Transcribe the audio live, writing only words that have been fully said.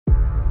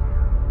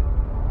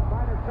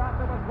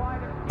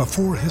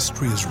Before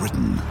history is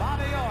written,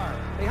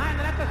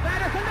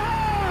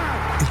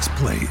 it's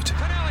played.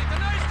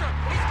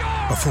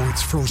 Before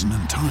it's frozen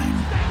in time,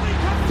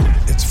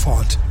 it's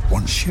fought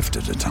one shift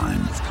at a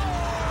time.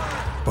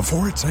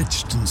 Before it's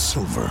etched in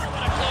silver,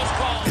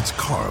 it's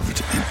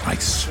carved in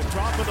ice.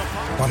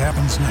 What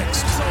happens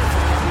next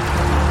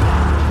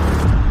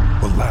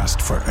will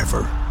last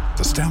forever.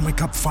 The Stanley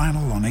Cup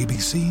Final on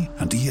ABC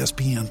and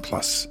ESPN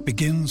Plus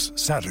begins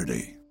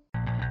Saturday.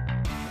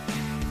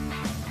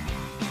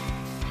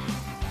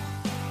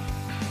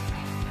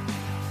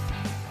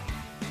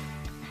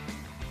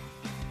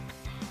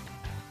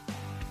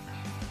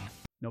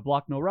 No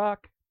Block, No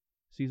Rock,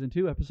 Season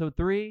 2, Episode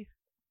 3,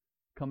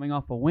 coming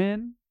off a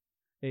win,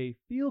 a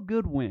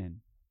feel-good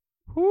win.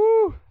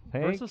 Whew!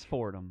 Versus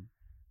Fordham.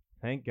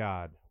 Thank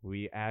God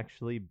we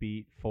actually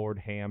beat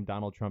Fordham,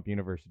 Donald Trump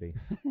University.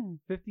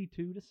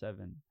 52-7.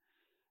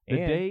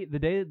 The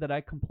day that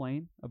I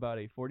complain about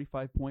a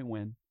 45-point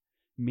win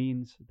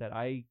means that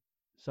I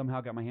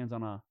somehow got my hands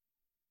on a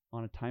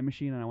time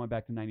machine and I went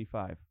back to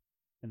 95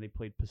 and they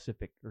played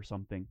Pacific or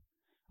something.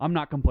 I'm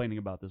not complaining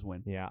about this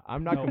win. Yeah,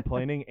 I'm not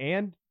complaining.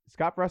 And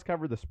Scott Frost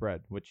covered the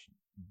spread, which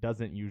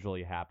doesn't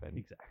usually happen.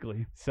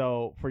 Exactly.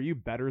 So for you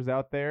bettors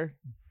out there,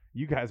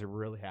 you guys are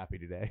really happy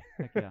today.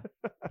 Heck yeah.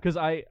 Because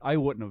I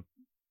wouldn't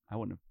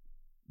have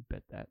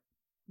bet that.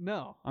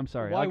 No. I'm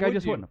sorry. Why I would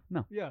just you? wouldn't have.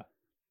 No. Yeah.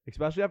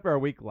 Especially after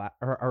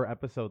our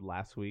episode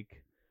last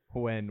week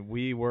when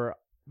we were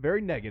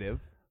very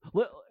negative.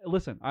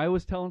 Listen, I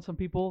was telling some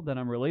people that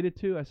I'm related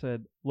to, I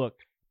said, look,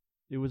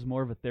 it was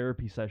more of a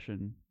therapy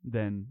session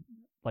than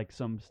like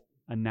some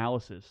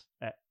analysis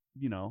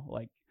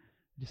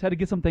just had to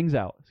get some things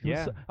out.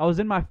 Yeah. I was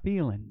in my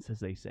feelings, as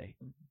they say.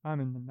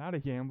 I'm not a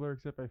gambler,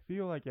 except I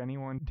feel like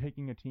anyone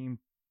taking a team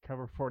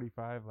cover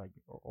 45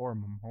 or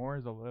more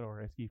is a little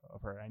risky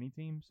for any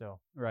team. So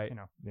Right.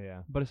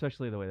 Yeah. But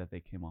especially the way that they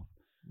came off.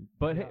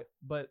 But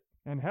Yeah.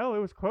 And hell, it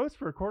was close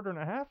for a quarter and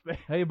a half there.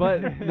 Hey,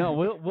 but no,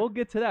 we'll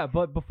get to that.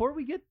 But before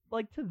we get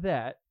to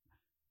that,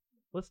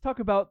 let's talk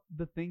about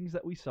the things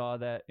that we saw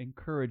that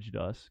encouraged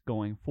us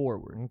going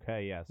forward.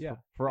 Okay, yes. Yeah.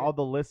 For all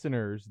the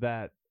listeners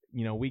that,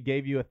 we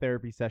gave you a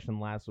therapy session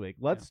last week.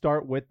 Let's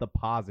start with the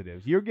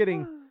positives. You're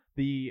getting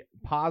the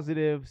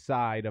positive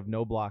side of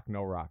No Block,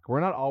 No Rock. We're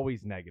not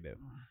always negative.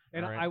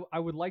 And right? I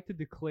would like to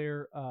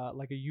declare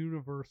like a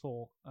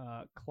universal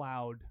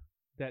cloud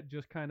that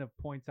just kind of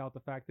points out the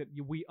fact that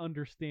we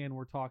understand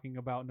we're talking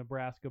about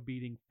Nebraska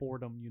beating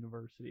Fordham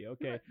University.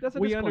 Okay, That's a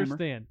we disclaimer.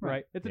 understand,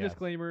 right? It's a Yes.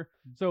 disclaimer,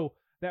 so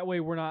that way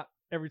we're not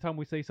every time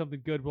we say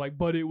something good, we're like,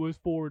 but it was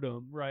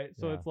Fordham, right?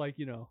 So Yeah. it's like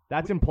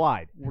That's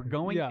implied. We're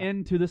going Yeah.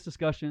 into this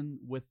discussion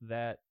with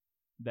that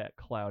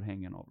cloud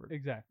hanging over.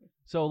 exactly.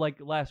 So like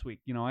last week,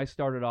 I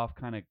started off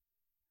kind of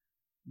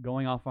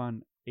going off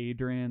on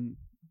Adrian,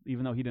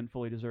 even though he didn't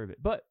fully deserve it.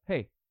 But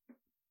hey,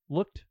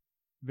 looked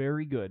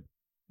very good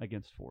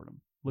against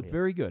Fordham. Looked Yeah.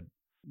 very good.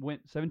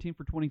 Went 17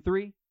 for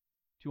 23,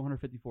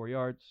 254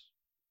 yards,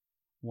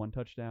 1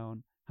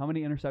 touchdown. How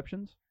many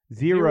interceptions?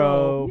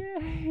 0.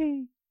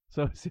 Yay!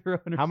 So 0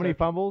 interceptions. How many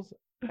fumbles?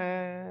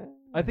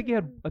 I think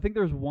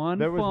there was one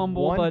There was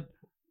fumble, one, but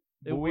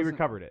we wasn't-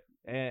 recovered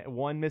it.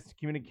 One missed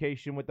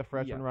communication with the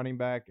freshman Yeah. running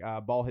back.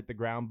 Ball hit the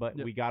ground, but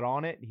Yep. we got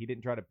on it. He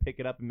didn't try to pick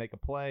it up and make a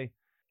play.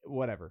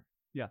 Whatever.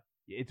 Yeah.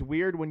 It's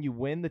weird when you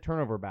win the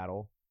turnover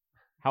battle,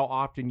 how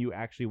often you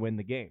actually win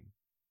the game.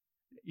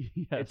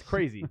 Yes. It's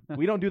crazy.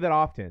 We don't do that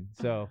often.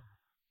 So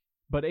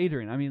But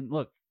Adrian, I mean,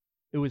 look,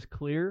 it was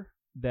clear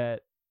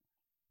that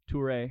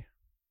Toure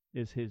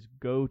is his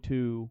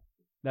go-to.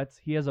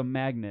 He has a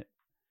magnet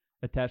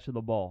attached to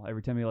the ball.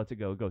 Every time he lets it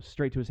go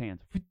straight to his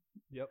hands.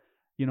 Yep.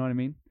 You know what I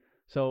mean?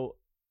 So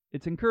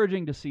it's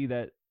encouraging to see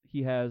that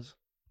he has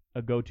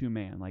a go-to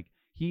man. Like,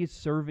 he's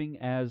serving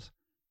as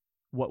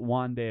what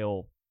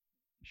Wandale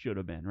should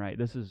have been, right?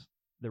 This is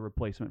the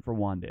replacement for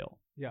Wandale.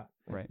 Yeah.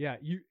 Right. Yeah.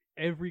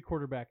 Every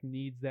quarterback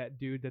needs that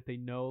dude that they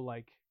know,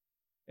 like,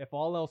 if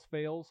all else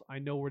fails, I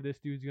know where this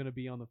dude's going to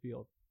be on the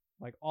field.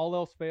 Like, all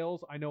else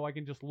fails, I know I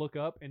can just look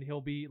up and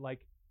he'll be,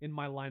 like, in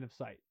my line of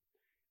sight.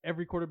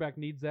 Every quarterback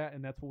needs that,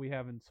 and that's what we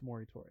have in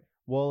Samori Toure.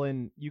 well,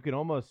 and you can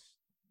almost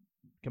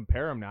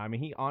compare him now. I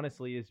mean, he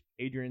honestly is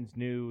Adrian's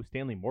new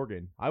Stanley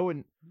Morgan. I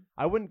wouldn't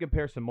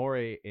compare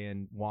Samori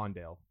and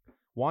Wandale.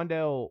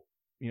 Wandale,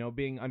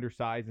 being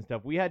undersized and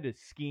stuff, we had to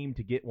scheme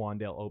to get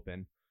Wandale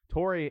open.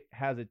 Torrey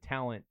has a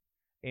talent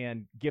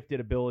and gifted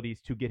abilities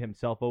to get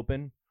himself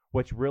open,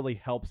 which really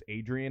helps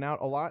Adrian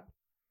out a lot.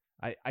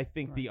 I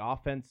think the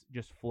offense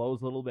just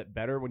flows a little bit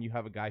better when you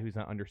have a guy who's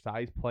not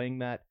undersized playing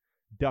that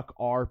duck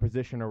R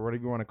position or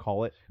whatever you want to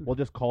call it. We'll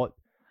just call it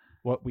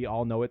what we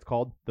all know it's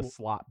called, the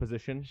slot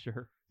position.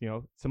 Sure.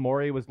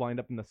 Samori was lined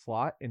up in the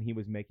slot and he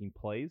was making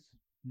plays.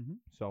 Mhm.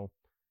 So,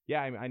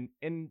 yeah,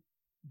 and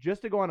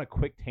just to go on a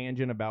quick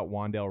tangent about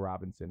Wandale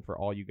Robinson for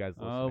all you guys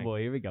listening. Oh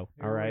boy, here we go.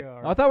 All right. Here we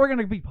I are. thought we were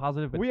gonna be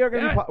positive. But We are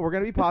going to we're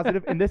going to be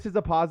positive, and this is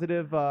a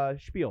positive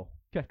spiel.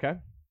 Okay.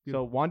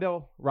 So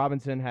Wandale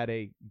Robinson had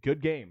a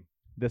good game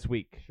this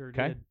week. Sure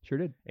okay. did. Sure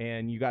did.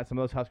 And you got some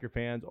of those Husker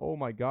fans. Oh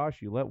my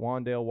gosh, you let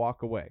Wandale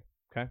walk away.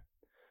 Okay.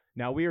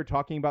 Now, we are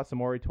talking about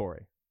Samori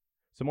Toure.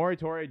 Samori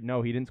Toure,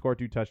 no, he didn't score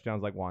 2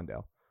 touchdowns like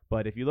Wandale.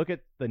 But if you look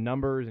at the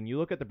numbers and you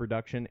look at the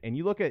production and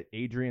you look at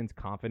Adrian's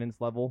confidence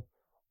level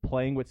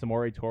playing with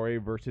Samori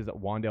Toure versus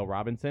Wandale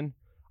Robinson,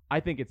 I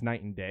think it's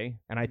night and day.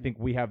 And I think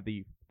we have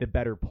the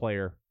better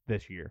player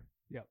this year.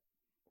 Yep.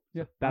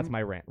 Yeah. That's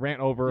my rant. Rant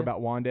over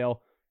about Wandale.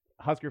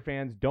 Husker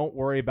fans, don't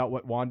worry about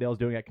what Wandale's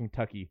doing at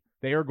Kentucky.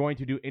 They are going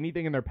to do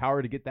anything in their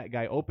power to get that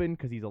guy open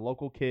because he's a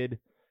local kid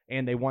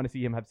and they want to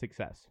see him have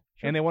success.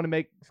 Sure. And they want to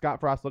make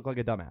Scott Frost look like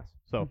a dumbass.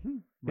 So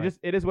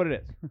it is what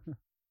it is.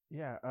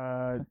 Yeah,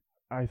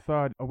 I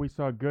thought we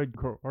saw good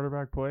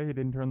quarterback play. He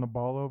didn't turn the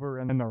ball over,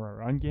 and then the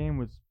run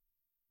game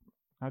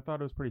I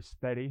thought it was pretty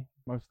steady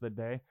most of the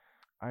day.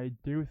 I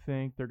do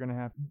think they're going to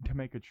have to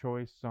make a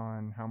choice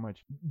on how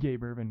much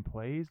Gabe Ervin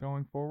plays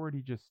going forward.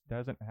 He just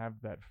doesn't have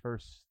that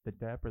first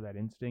step or that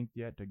instinct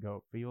yet to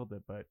go field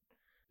it, but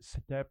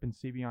Stepp and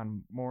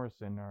Sevion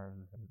Morrison are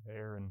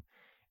there,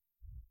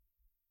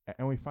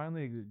 and we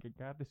finally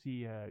got to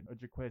see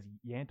Jaquez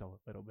Yantel a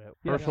little bit.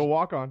 Herschel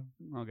walk on.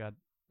 Oh God.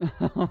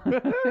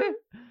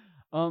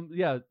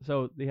 Yeah.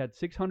 So they had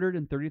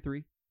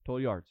 633 total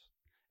yards.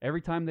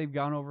 Every time they've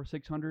gone over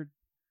 600,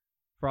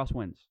 Frost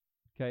wins.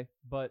 Okay,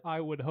 but I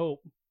would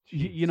hope.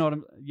 You know what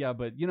I'm. Yeah,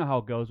 but you know how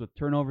it goes with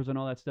turnovers and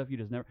all that stuff. You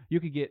just never. You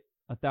could get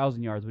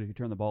 1,000 yards, but if you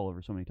turn the ball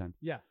over so many times.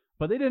 Yeah.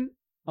 But they didn't.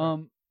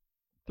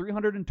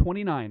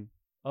 329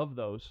 of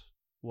those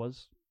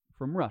was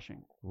from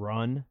rushing.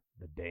 Run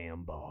the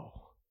damn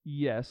ball.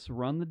 Yes,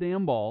 run the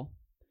damn ball.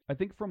 I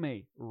think from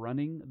a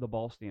running the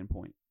ball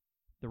standpoint,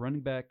 the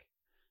running back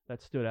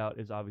that stood out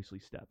is obviously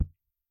Stepp,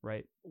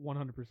 right?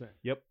 100%.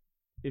 Yep.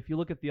 If you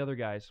look at the other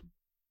guys,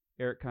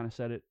 Eric kind of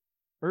said it.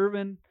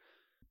 Ervin,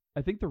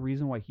 I think the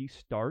reason why he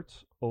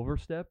starts over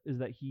Stepp is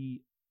that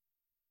he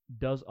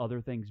does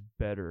other things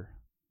better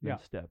than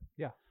Stepp.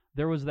 Yeah.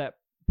 There was that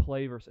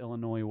play versus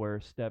Illinois where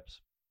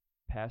Stepp's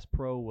pass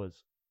pro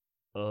was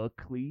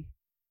ugly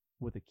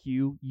with a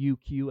Q,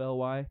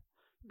 U-Q-L-Y,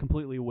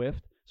 completely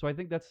whiffed. So I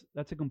think that's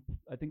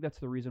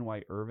the reason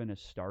why Ervin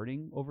is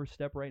starting over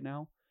Stepp right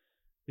now,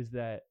 is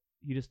that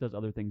he just does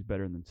other things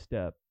better than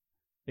Stepp,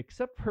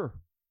 except for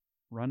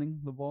running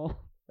the ball.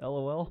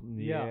 LOL.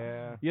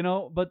 Yeah. You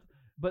know, but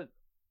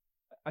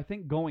I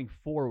think going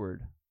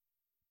forward,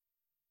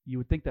 you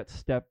would think that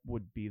Stepp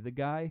would be the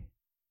guy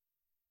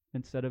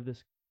instead of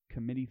this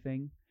committee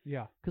thing.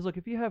 Yeah. Because look,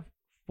 if you have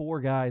 4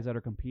 guys that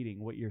are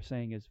competing, what you're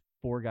saying is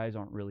 4 guys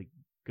aren't really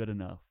good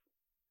enough.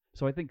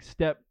 So I think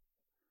Stepp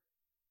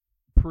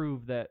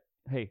proved that,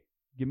 hey,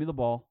 give me the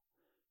ball.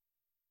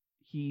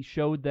 He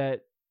showed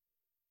that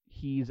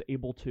he's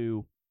able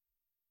to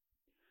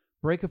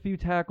break a few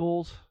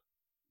tackles.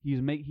 He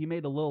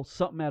made a little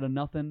something out of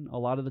nothing a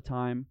lot of the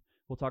time.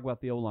 We'll talk about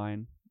the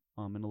O-line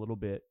in a little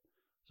bit.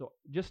 So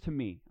just to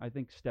me, I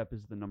think Stepp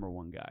is the number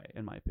 1 guy,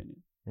 in my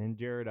opinion. And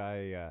Jared,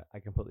 I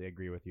completely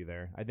agree with you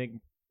there. I think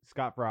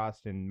Scott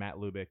Frost and Matt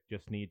Lubick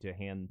just need to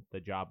hand the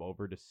job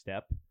over to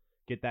Stepp,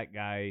 get that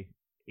guy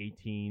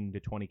 18 to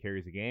 20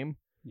 carries a game.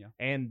 Yeah.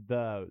 And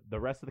the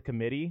rest of the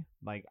committee,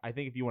 like, I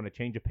think if you want to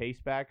change a pace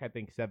back, I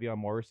think Sevion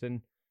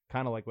Morrison,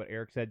 kind of like what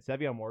Eric said,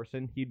 Sevion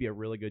Morrison, he'd be a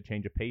really good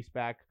change of pace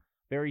back.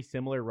 Very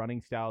similar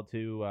running style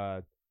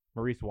to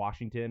Maurice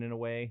Washington in a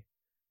way.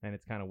 And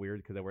it's kind of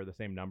weird because they wear the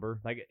same number.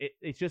 Like,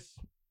 it's just,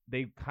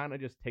 they kind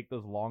of just take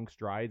those long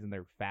strides and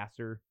they're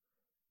faster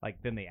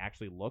like than they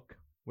actually look,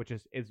 which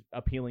is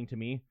appealing to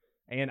me.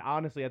 And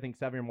honestly, I think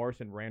Sevion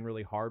Morrison ran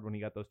really hard when he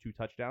got those 2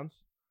 touchdowns.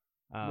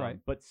 Right.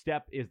 But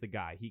Stepp is the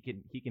guy. He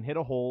can hit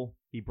a hole.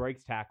 He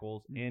breaks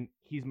tackles, and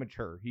he's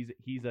mature.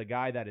 He's a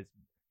guy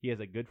he has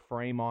a good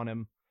frame on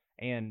him,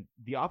 and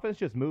the offense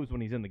just moves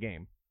when he's in the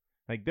game.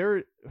 Like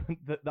the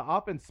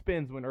offense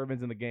spins when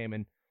Ervin's in the game,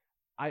 and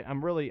I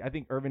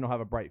think Ervin will have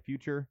a bright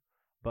future,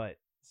 but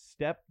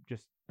Stepp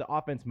just the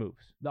offense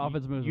moves. The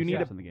offense moves. You need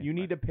in the game. You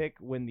need to pick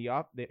when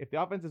if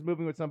the offense is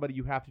moving with somebody,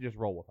 you have to just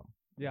roll with them.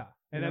 Yeah,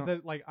 and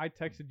I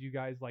texted you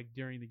guys like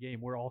during the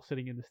game. We're all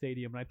sitting in the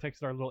stadium, and I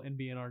texted our little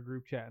NBNR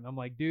group chat, and I'm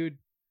like, dude,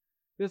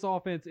 this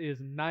offense is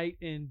night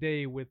and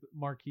day with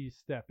Marquise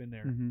Stepp in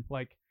there.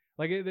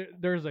 Mm-hmm.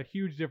 There's a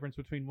huge difference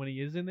between when he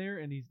is in there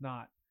and he's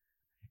not.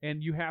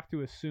 And you have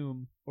to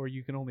assume, or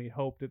you can only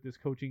hope, that this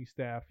coaching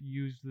staff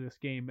used this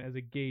game as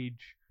a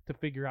gauge to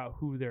figure out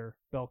who their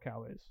bell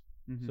cow is.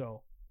 Mm-hmm.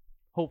 So,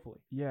 hopefully.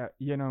 Yeah,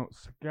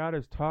 Scott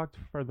has talked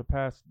for the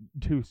past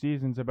 2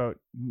 seasons about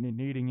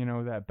needing,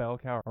 that bell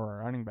cow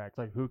or running backs.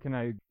 Like, who can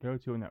I go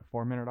to in that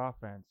 4-minute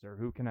offense? Or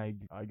who can I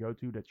go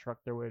to truck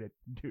their way to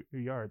 2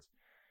 yards?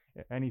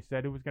 And he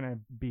said it was going to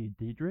be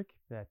Diedrich.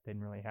 That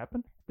didn't really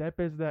happen. Stepp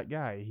is that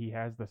guy. He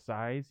has the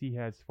size. He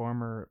has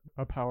former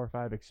Power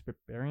 5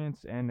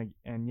 experience. And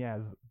yeah,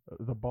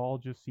 the ball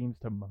just seems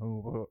to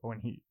move when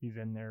he's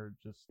in there.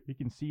 Just he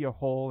can see a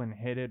hole and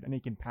hit it, and he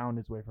can pound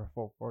his way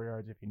for 4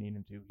 yards if you need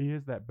him to. He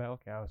is that bell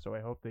cow, so I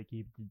hope they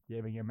keep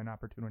giving him an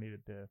opportunity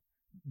to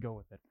go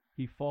with it.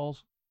 He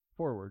falls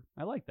forward.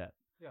 I like that.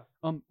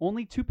 Yeah.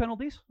 Only 2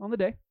 penalties on the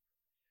day.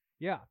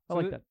 Yeah. I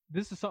like that.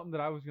 This is something that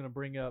I was going to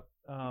bring up.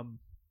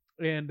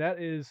 And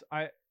that is,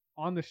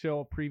 on the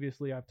show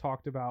previously, I've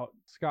talked about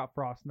Scott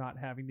Frost not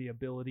having the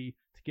ability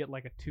to get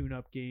like a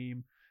tune-up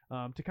game,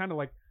 to kind of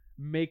like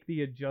make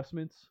the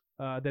adjustments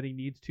that he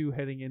needs to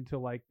heading into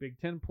like Big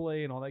Ten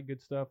play and all that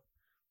good stuff.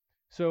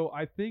 So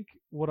I think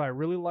what I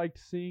really liked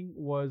seeing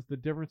was the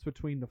difference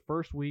between the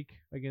first week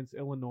against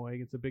Illinois,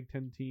 against a Big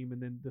Ten team,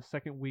 and then the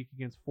second week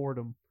against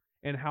Fordham,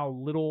 and how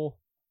little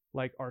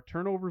like our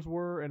turnovers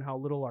were and how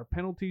little our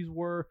penalties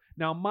were.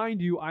 Now,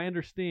 mind you, I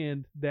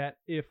understand that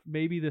if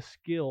maybe the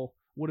skill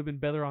would have been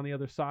better on the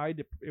other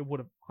side, it would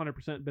have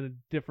 100% been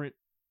a different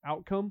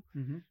outcome.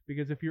 Mm-hmm.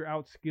 Because if you're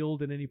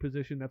outskilled in any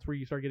position, that's where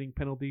you start getting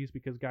penalties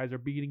because guys are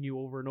beating you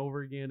over and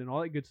over again and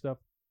all that good stuff.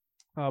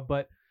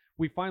 But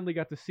we finally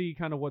got to see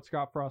kind of what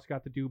Scott Frost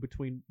got to do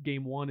between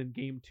game 1 and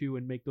game 2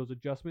 and make those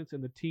adjustments.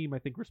 And the team, I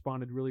think,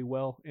 responded really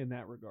well in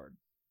that regard.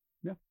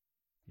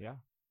 Yeah.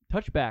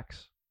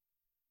 Touchbacks.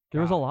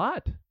 There was a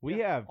lot. We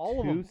have all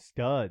of 2 them.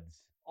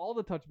 studs. All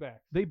the touchbacks.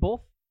 They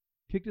both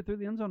kicked it through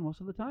the end zone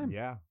most of the time.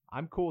 Yeah.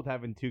 I'm cool with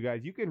having 2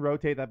 guys. You can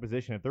rotate that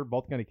position. If they're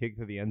both going to kick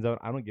to the end zone,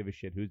 I don't give a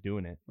shit who's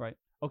doing it. Right.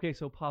 Okay,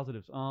 so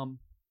positives.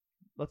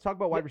 Let's talk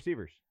about wide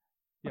receivers.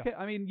 Yeah. Okay,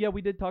 I mean, yeah,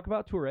 we did talk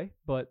about Toure,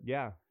 but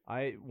Yeah.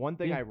 One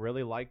thing Yeah. I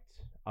really liked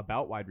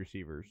about wide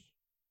receivers,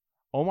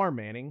 Omar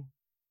Manning,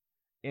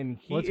 and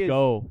let's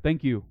go.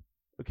 Thank you.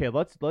 Okay,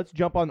 let's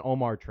jump on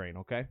Omar train,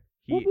 okay?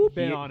 Whoop, whoop.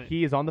 Been on it.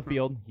 He is on the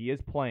field. He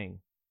is playing.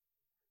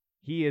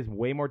 He is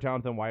way more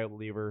talented than Wyatt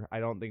Lever. I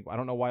don't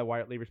know why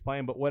Wyatt Lever's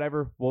playing, but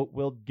whatever.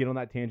 We'll get on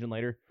that tangent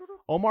later.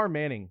 Omar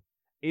Manning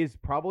is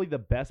probably the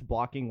best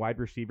blocking wide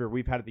receiver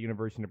we've had at the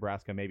University of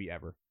Nebraska maybe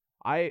ever.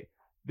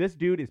 This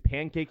dude is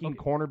pancaking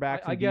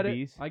cornerbacks I and get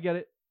DBs. I get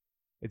it.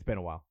 It's been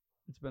a while.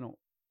 It's been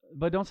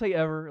but don't say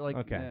ever. Like,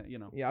 Okay. you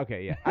know. Yeah,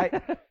 okay, yeah.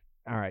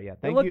 All right, yeah.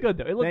 Thank It looked you. good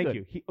though. It looked Thank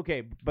good. you.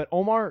 Okay, but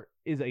Omar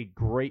is a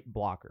great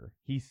blocker.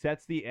 He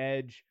sets the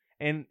edge,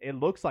 and it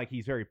looks like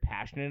he's very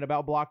passionate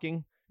about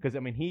blocking because I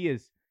mean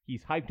he's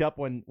hyped up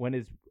when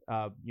his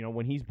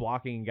when he's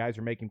blocking and guys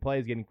are making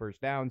plays, getting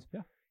first downs.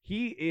 Yeah.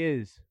 He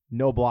is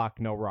no block,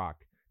 no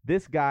rock.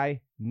 This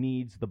guy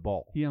needs the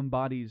ball. He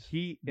embodies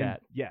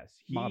that. Yes,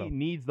 he motto.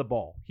 needs the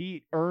ball.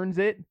 He earns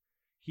it.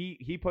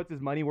 He puts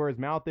his money where his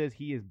mouth is.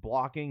 He is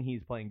blocking.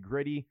 He's playing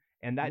gritty.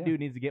 And that dude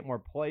needs to get more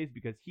plays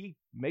because he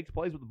makes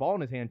plays with the ball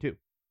in his hand too.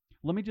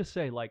 Let me just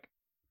say, like,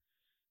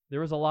 there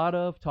was a lot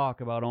of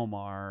talk about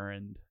Omar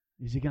and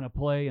is he going to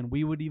play? And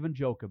we would even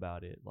joke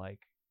about it. Like,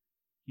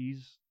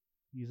 he's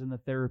in the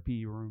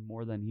therapy room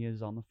more than he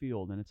is on the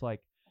field. And it's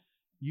like,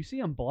 you see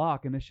him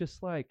block and it's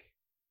just like,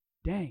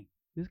 dang,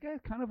 this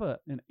guy's kind of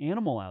an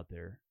animal out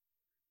there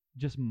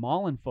just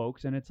mauling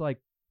folks. And it's like,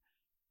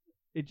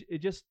 it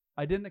just,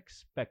 I didn't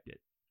expect it,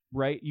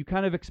 right? You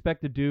kind of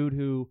expect a dude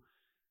who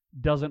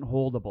doesn't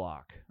hold a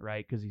block,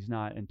 right? Because he's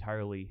not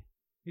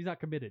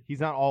committed. He's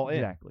not all in.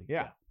 Exactly.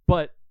 Yeah.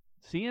 But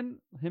seeing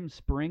him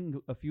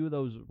spring a few of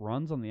those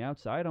runs on the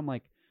outside, I'm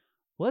like,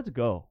 let's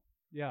go.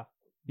 Yeah.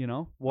 You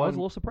know? I was a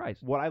little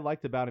surprised. What I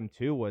liked about him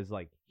too was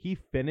like he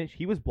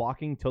was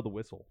blocking till the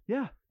whistle.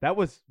 Yeah. That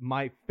was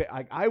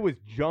I was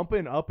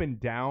jumping up and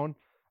down.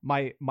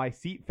 My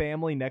seat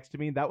family next to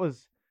me, that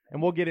was,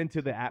 and we'll get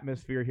into the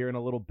atmosphere here in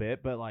a little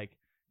bit, but like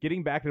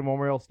getting back to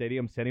Memorial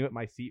Stadium, sitting with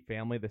my seat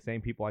family, the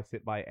same people I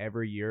sit by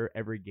every year,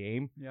 every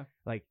game. Yeah.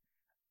 Like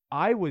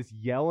I was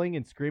yelling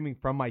and screaming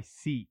from my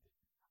seat.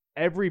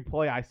 Every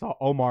play I saw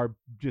Omar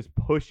just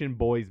pushing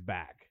boys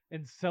back.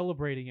 And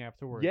celebrating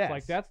afterwards. Yes.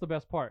 Like, that's the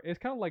best part. It's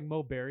kind of like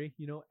Mo Berry,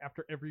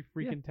 after every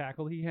freaking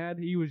tackle he had,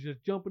 he was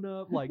just jumping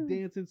up, like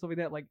dancing, stuff like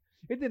that. Like,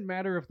 it didn't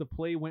matter if the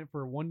play went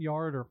for 1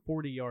 yard or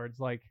 40 yards.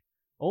 Like,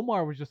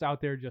 Omar was just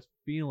out there just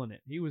feeling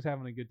it. He was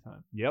having a good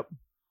time. Yep.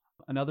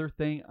 Another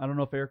thing, I don't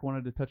know if Eric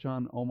wanted to touch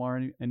on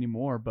Omar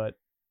anymore, but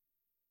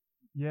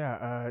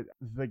yeah,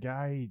 the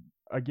guy,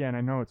 again,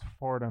 I know it's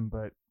Fordham,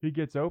 but he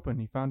gets open.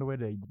 He found a way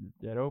to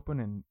get open,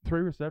 and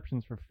 3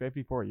 receptions for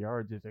 54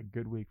 yards is a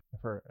good week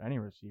for any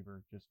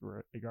receiver, just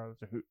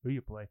regardless of who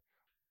you play.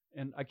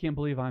 and I can't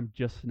believe I'm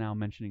just now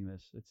mentioning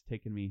this. It's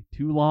taken me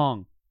too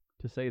long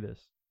to say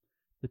this.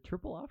 The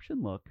triple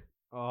option look.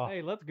 Oh,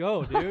 Hey, let's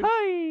go, dude.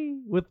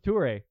 With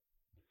Toure.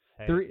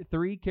 hey.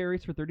 Three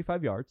carries for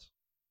 35 yards.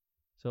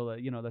 So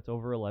that that's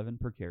over 11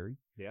 per carry.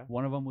 Yeah.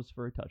 One of them was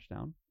for a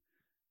touchdown.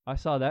 I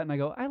saw that and I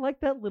go, I like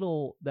that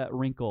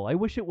wrinkle. I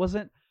wish it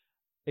wasn't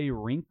a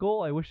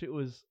wrinkle. I wish it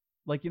was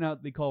like,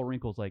 they call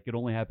wrinkles like it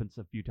only happens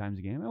a few times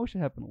a game. I wish it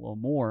happened a little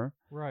more,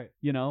 Right.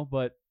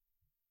 but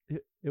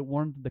it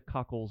warmed the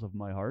cockles of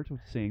my heart with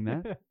seeing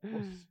that.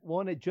 Well,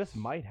 and it just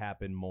might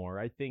happen more.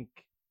 I think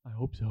I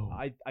hope so.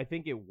 I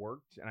think it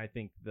worked, and I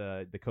think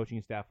the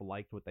coaching staff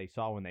liked what they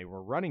saw when they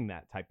were running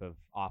that type of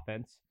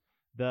offense.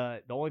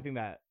 The only thing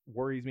that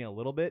worries me a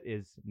little bit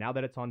is now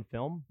that it's on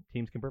film,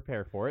 teams can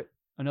prepare for it.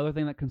 Another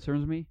thing that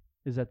concerns me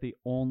is that they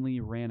only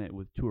ran it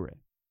with Toure.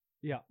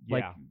 Yeah.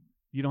 Like, Yeah.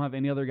 you don't have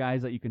any other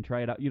guys that you can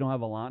try it out. You don't have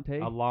Alante.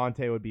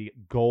 Alante would be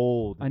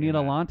gold. I need in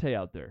that. Alante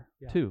out there,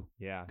 Yeah. too.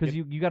 Yeah. Because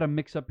you got to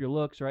mix up your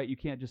looks, right? You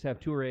can't just have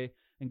Toure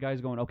and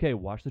guys going, okay,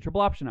 watch the triple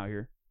option out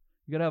here.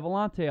 You got to have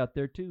Alante out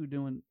there, too,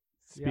 doing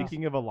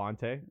Speaking of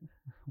Alante,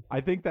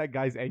 I think that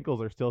guy's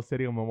ankles are still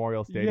sitting on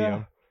Memorial Stadium.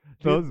 Yeah.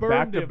 Those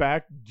burned him.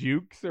 back-to-back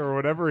jukes or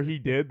whatever he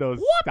did,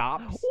 those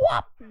stops.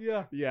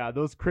 Yeah. Yeah,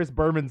 those Chris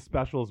Berman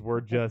specials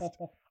were just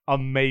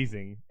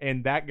amazing.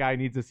 And that guy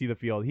needs to see the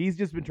field. He's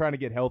just been trying to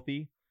get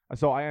healthy.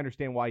 So I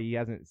understand why he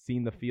hasn't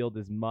seen the field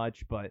as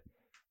much, but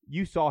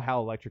you saw how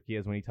electric he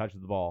is when he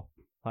touches the ball.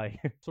 Like,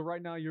 So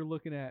right now you're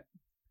looking at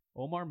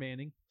Omar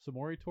Manning,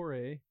 Samori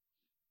Toure,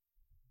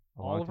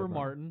 Oliver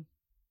Martin,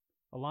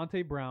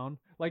 Alante Brown.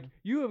 Like,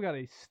 you have got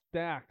a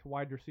stacked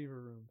wide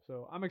receiver room.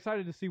 So I'm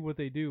excited to see what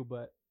they do,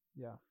 but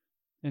yeah.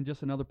 And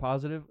just another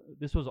positive,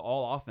 this was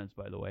all offense,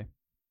 by the way.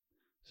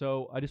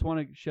 So I just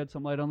want to shed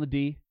some light on the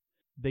D.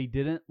 They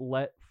didn't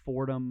let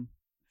Fordham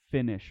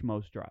finish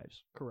most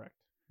drives. Correct.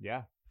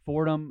 yeah.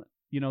 Fordham,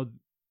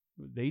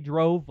 they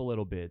drove a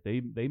little bit.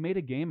 They made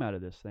a game out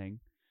of this thing,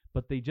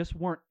 but they just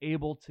weren't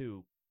able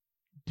to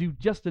do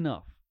just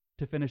enough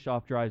to finish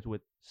off drives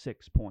with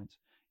 6 points,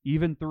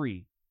 even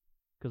 3,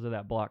 because of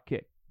that block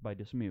kick by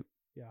Dismute.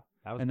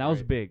 That was That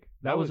was big.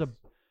 That was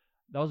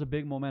a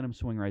big momentum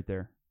swing right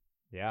there.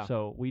 Yeah.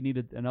 So we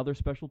needed another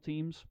special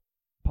teams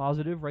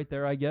positive right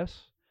there, I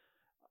guess.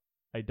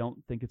 I don't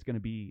think it's going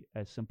to be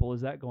as simple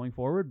as that going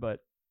forward, but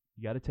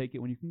you got to take it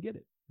when you can get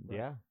it.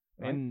 Yeah.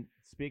 Right. And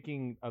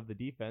speaking of the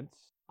defense,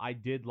 I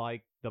did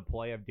like the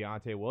play of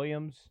Deontay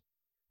Williams.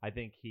 I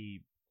think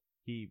he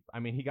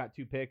got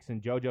 2 picks,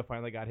 and JoJo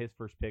finally got his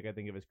first pick, I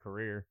think, of his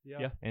career.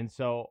 Yeah. And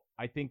so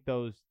I think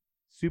those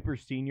super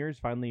seniors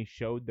finally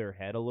showed their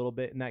head a little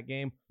bit in that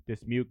game.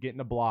 Dismute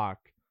getting a block,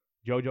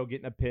 JoJo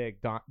getting a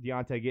pick,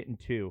 Deontay getting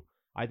 2.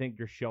 I think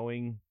you're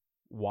showing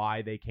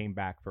why they came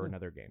back for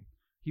another game.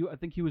 I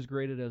think he was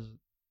graded as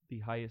the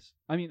highest.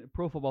 I mean,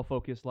 Pro Football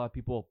Focus, a lot of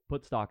people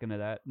put stock into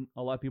that.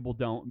 A lot of people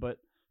don't, but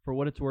for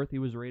what it's worth, he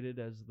was rated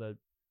as the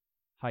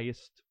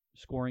highest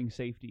scoring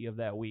safety of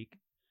that week,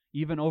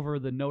 even over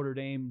the Notre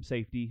Dame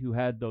safety who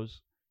had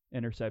those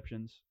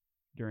interceptions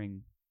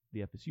during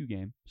the FSU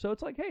game. So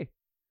it's like, hey,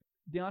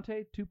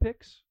 Deontay, 2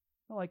 picks.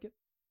 I like it.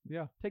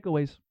 Yeah.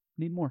 Takeaways.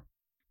 Need more.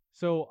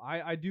 So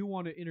I do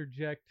want to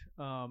interject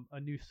a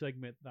new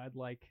segment that I'd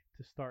like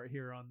to start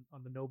here on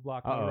the No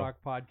Block No Rock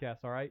podcast.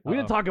 All right. We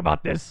didn't talk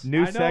about this.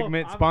 New I know,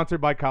 segment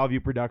sponsored by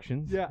Kyleview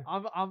Productions. Yeah,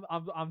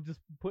 I'm just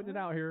putting it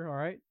out here. All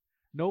right.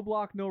 No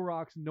Block No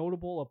Rocks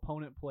notable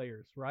opponent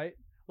players. Right.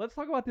 Let's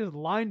talk about this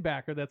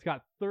linebacker that's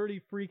got 30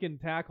 freaking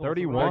tackles.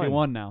 31.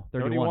 31 now.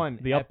 31.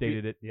 They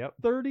updated it. Yep.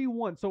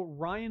 31. So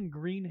Ryan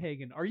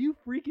Greenhagen, are you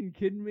freaking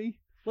kidding me?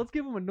 Let's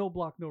give him a No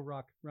Block No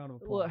Rock round of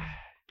applause.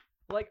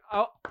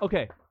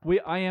 Okay,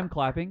 I am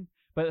clapping,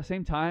 but at the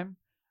same time,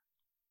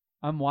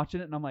 I'm watching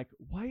it and I'm like,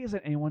 why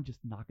isn't anyone just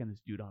knocking this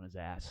dude on his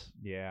ass?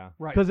 Yeah.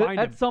 Right. Because find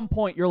at him. some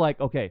point you're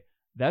like, okay,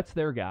 that's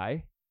their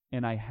guy,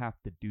 and I have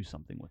to do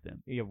something with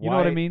him. Yeah, You know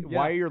what I mean?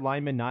 Why are your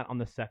linemen not on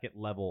the second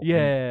level?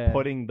 Yeah. And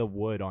putting the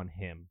wood on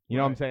him. You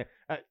know what I'm saying?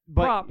 But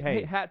Prop,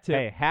 hey, hat tip.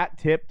 hey, hat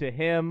tip to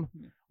him.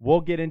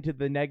 We'll get into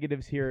the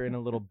negatives here in a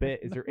little bit.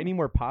 Is there any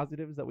more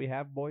positives that we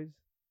have, boys?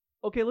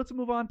 Okay, let's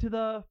move on to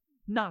the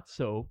not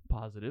so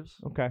positives.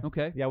 Okay.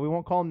 Okay. Yeah, we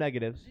won't call them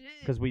negatives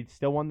because we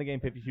still won the game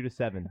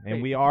 52-7, and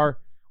Hey.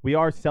 we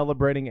are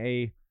celebrating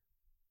a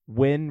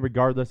win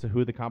regardless of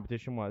who the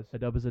competition was. A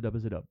dub is a dub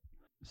is a dub.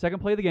 Second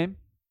play of the game.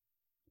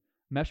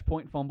 Mesh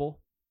point fumble.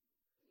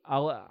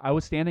 I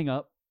was standing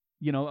up.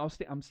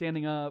 I'm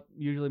standing up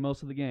usually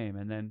most of the game,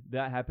 and then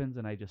that happens,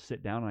 and I just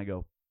sit down and I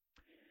go,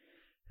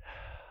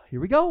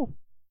 here we go.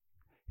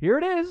 Here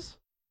it is.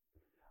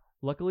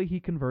 Luckily, he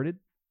converted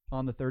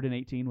on the 3rd and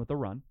 18 with a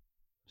run.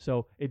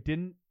 So it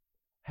didn't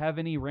have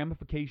any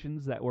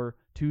ramifications that were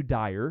too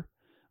dire.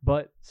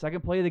 But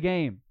second play of the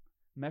game,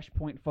 mesh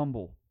point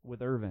fumble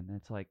with Irvin.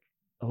 It's like,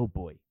 oh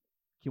boy,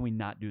 can we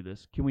not do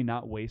this? Can we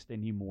not waste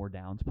any more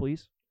downs,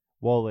 please?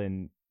 Well,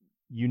 and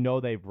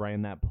they've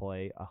ran that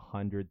play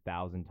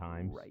 100,000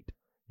 times. Right.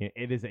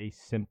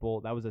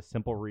 That was a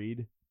simple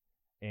read.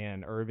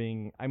 And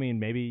Irving, I mean,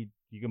 maybe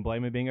you can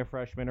blame him being a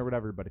freshman or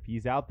whatever, but if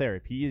he's out there,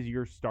 if he is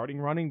your starting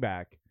running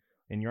back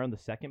and you're on the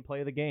second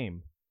play of the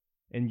game,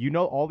 and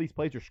all these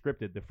plays are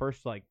scripted, the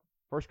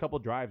first couple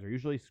drives are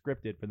usually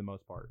scripted for the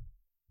most part.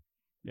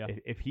 Yeah.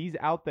 If he's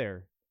out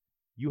there,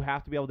 you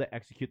have to be able to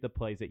execute the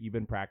plays that you've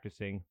been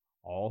practicing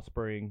all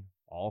spring,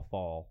 all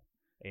fall,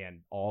 and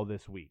all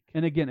this week.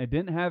 And again, it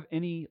didn't have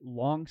any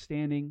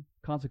long-standing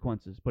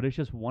consequences, but it's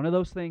just one of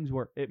those things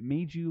where it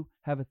made you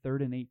have a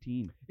 3rd and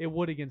 18. It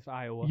would against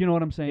Iowa. You know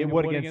what I'm saying? It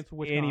would would against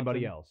Wisconsin.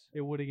 anybody else.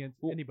 It would against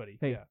Well, anybody.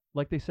 Hey, Yeah.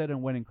 like they said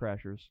in Wedding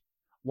Crashers,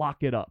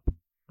 lock it up.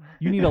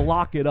 You need to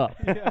lock it up.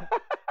 Yeah.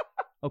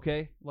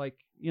 Okay?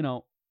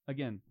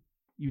 Again,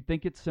 you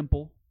think it's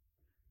simple.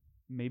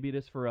 Maybe it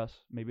is for us,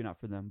 maybe not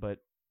for them, but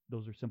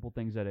those are simple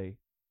things that a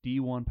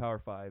D1 Power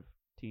 5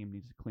 team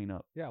needs to clean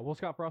up. Yeah, well,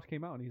 Scott Frost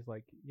came out and he's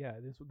like, yeah,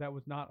 that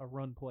was not a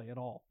run play at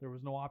all. There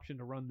was no option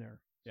to run there.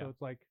 So Yeah.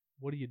 it's like,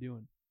 what are you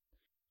doing?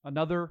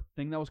 Another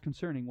thing that was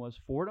concerning was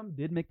Fordham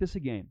did make this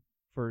a game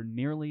for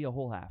nearly a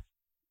whole half.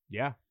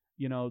 Yeah.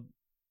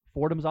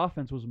 Fordham's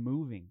offense was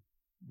moving.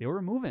 They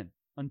were moving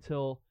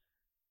until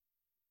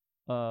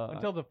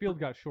Until the field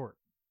got short.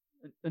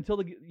 until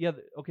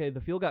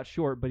the field got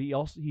short, but he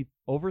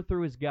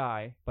overthrew his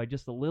guy by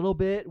just a little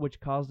bit, which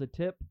caused a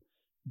tip.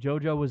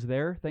 JoJo was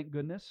there, thank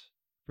goodness,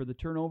 for the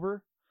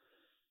turnover.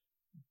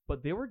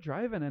 But they were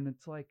driving, and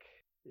it's like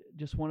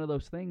just one of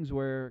those things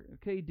where,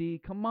 okay,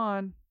 D, come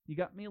on, you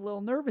got me a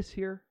little nervous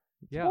here.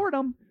 It's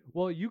Fordham.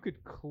 Well, you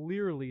could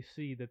clearly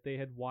see that they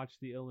had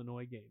watched the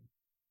Illinois game,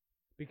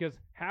 because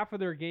half of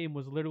their game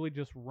was literally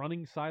just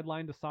running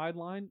sideline to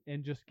sideline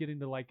and just getting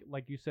to like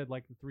you said,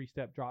 like the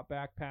 3-step drop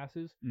back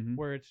passes,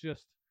 where it's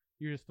just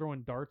you're just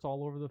throwing darts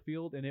all over the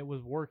field, and it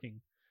was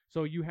working.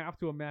 So you have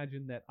to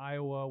imagine that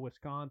Iowa,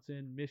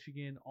 Wisconsin,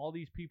 Michigan, all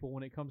these people,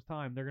 when it comes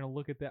time, they're going to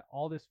look at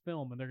all this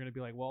film, and they're going to be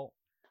like, well,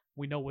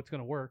 we know what's going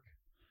to work.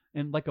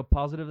 And like a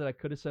positive that I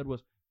could have said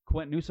was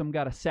Quentin Newsome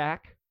got a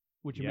sack,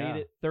 which made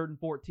it 3rd and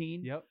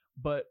 14. Yep.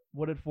 But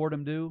what did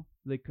Fordham do?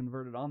 They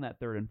converted on that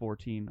 3rd and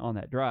 14 on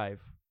that drive.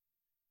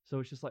 So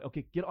it's just like,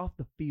 okay, get off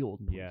the field,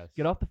 please. Yes.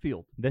 Get off the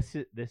field. This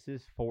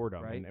is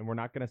Fordham, Right. and we're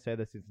not going to say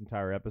this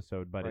entire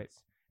episode, but Right.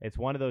 it's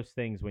one of those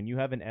things when you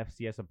have an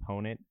FCS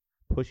opponent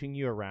pushing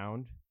you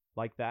around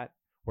like that,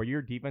 where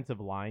your defensive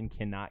line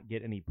cannot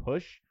get any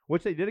push,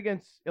 which they did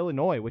against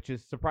Illinois, which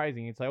is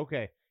surprising. It's like,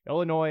 okay,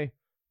 Illinois,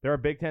 they're a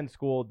Big Ten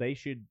school. They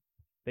should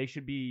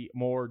be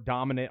more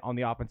dominant on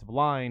the offensive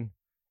line,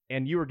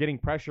 and you were getting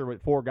pressure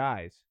with 4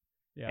 guys.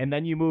 Yeah. And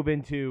then you move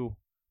into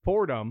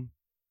Fordham,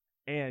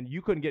 and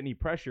you couldn't get any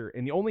pressure,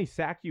 and the only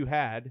sack you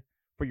had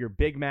for your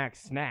Big Mac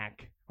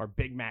snack or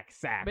Big Mac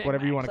sack,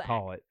 whatever you want to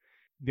call it,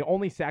 the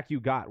only sack you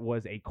got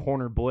was a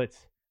corner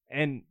blitz.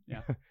 And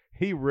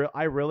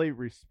I really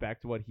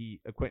respect what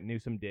Quentin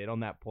Newsome did on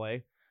that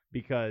play,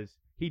 because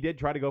he did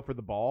try to go for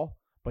the ball,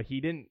 but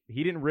he didn't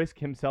risk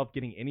himself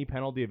getting any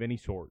penalty of any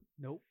sort.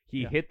 Nope.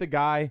 He hit the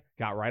guy,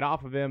 got right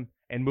off of him,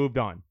 and moved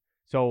on.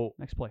 So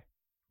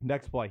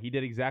Next play, he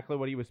did exactly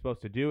what he was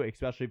supposed to do,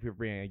 especially if you're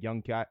bringing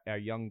a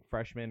young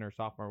freshman or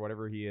sophomore,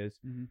 whatever he is.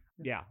 Mm-hmm.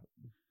 Yeah.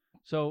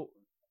 So,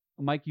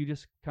 Mike, you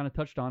just kind of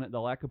touched on it, the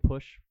lack of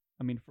push.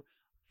 I mean,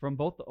 from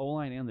both the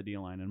O-line and the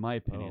D-line, in my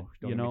opinion.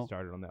 Don't get me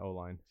started on the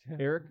O-line.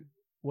 Eric,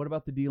 what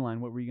about the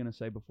D-line? What were you going to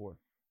say before?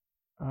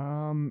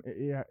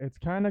 Yeah, it's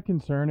kind of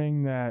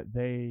concerning that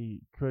they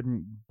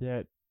couldn't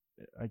get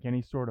like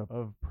any sort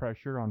of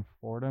pressure on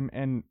Fordham,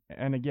 and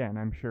again,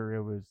 I'm sure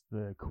it was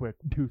the quick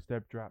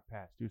two-step drop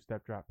pass,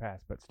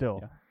 but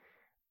still,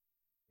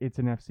 it's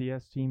an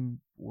FCS team,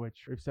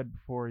 which I've said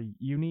before,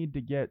 you need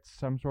to get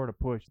some sort of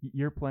push.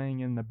 You're playing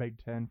in the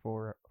Big Ten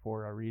for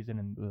a reason,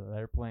 and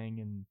they're playing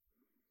in,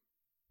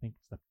 I think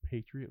it's the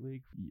Patriot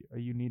League.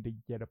 You need to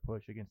get a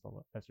push against the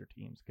lesser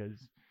teams,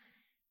 because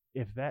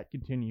if that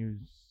continues,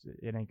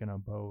 it ain't gonna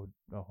bode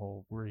a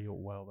whole real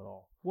well at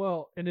all.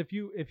 Well, and if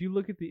you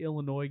look at the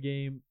Illinois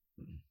game,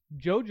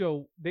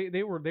 JoJo,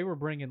 they were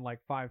bringing like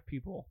 5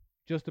 people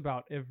just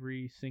about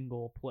every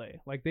single play.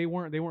 Like they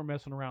weren't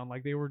messing around.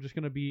 Like they were just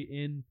gonna be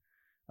in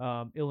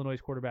Illinois'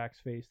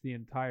 quarterback's face the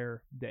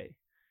entire day.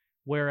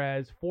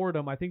 Whereas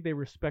Fordham, I think they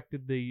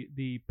respected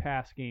the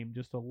pass game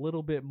just a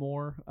little bit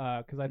more,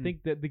 because I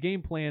think that the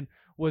game plan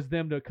was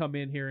them to come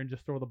in here and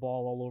just throw the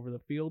ball all over the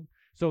field.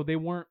 So they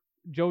weren't.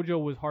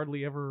 JoJo was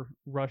hardly ever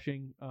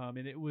rushing,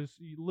 and it was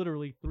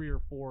literally 3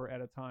 or 4 at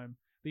a time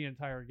the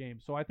entire game.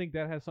 So I think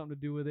that has something to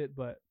do with it,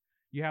 but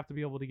you have to be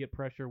able to get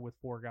pressure with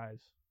 4 guys.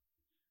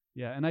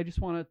 Yeah, and I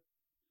want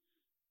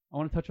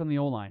to touch on the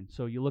O-line.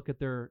 So you look at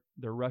their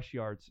rush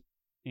yards,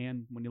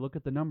 and when you look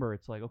at the number,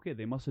 it's like, okay,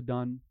 they must have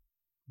done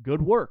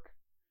good work.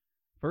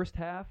 First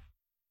half,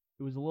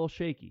 it was a little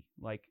shaky.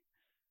 Like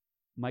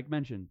Mike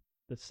mentioned,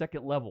 the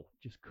second level,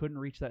 just couldn't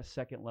reach that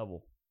second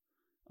level.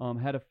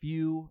 Had a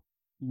few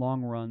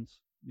long runs,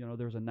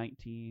 there was a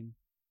 19,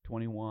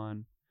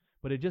 21,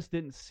 but it just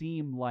didn't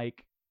seem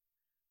like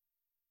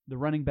the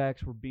running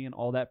backs were being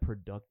all that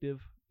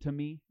productive to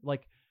me.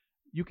 Like,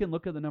 you can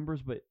look at the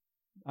numbers, but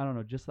I don't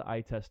know, just the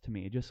eye test to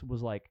me. It just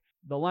was like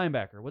the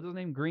linebacker, what's his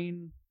name?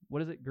 Greenhagen.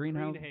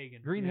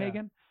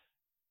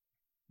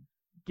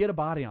 Get a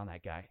body on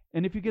that guy.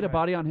 And if you get a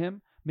body on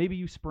him, maybe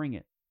you spring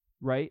it,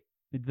 right?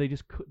 They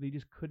just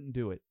couldn't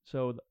do it.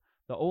 So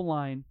the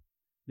O-line,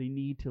 they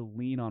need to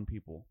lean on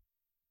people.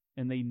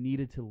 And they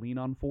needed to lean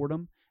on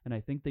Fordham, and I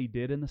think they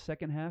did in the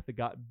second half. It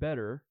got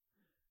better,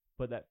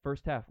 but that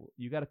first half,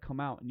 you got to come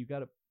out and you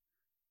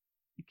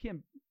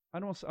can't.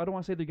 I don't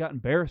want to say they got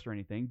embarrassed or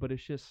anything, but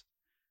it's just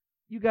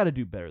you got to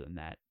do better than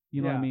that.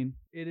 You know what I mean?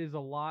 It is a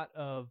lot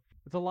of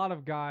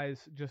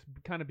guys just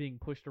kind of being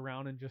pushed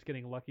around and just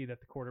getting lucky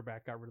that the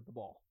quarterback got rid of the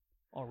ball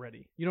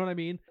already. You know what I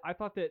mean? I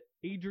thought that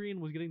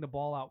Adrian was getting the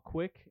ball out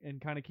quick and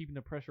kind of keeping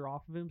the pressure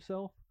off of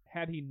himself.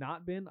 Had he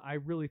not been, I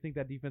really think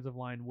that defensive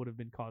line would have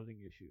been causing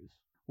issues.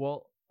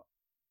 Well,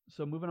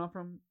 so moving on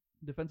from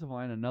defensive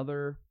line,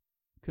 another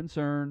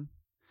concern,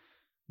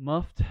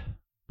 muffed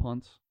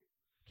punts.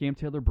 Cam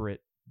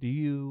Taylor-Britt, do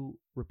you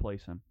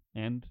replace him?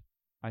 And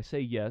I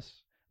say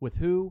yes. With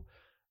who?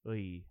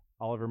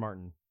 Oliver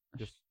Martin.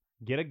 Just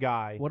get a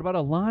guy. What about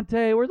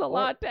Alante? Where's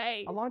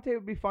Alante? Alante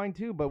would be fine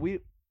too, but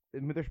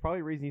there's probably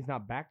a reason he's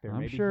not back there.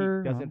 Maybe he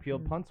doesn't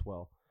field punts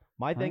well.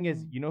 My thing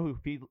is, who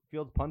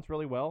fields punts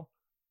really well?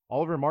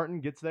 Oliver Martin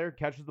gets there,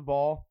 catches the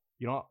ball.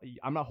 You know,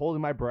 I'm not holding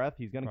my breath.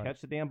 He's going to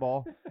catch the damn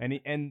ball,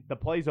 and the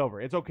play's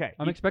over. It's okay.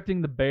 I'm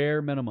expecting the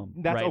bare minimum.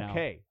 That's right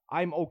okay. Now.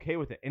 I'm okay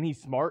with it. And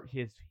he's smart.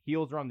 His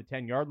heels are on the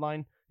 10-yard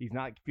line. He's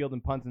not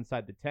fielding punts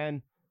inside the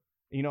 10.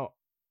 You know,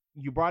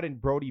 you brought in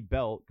Brody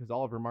Belt because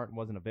Oliver Martin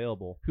wasn't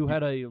available. Who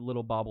had a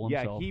little bobble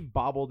himself. Yeah, he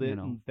bobbled it,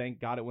 and thank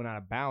God it went out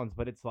of bounds.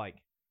 But it's like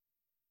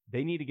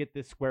they need to get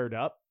this squared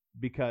up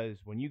because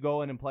when you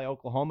go in and play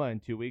Oklahoma in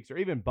 2 weeks or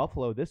even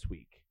Buffalo this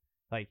week,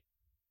 like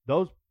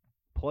those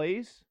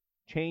plays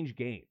change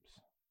games.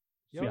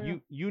 So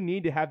you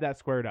need to have that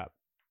squared up.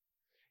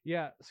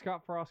 Yeah,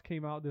 Scott Frost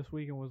came out this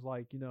week and was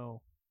like, you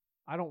know,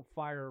 I don't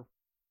fire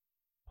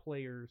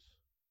players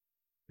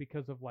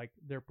because of like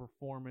their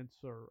performance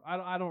or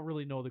I don't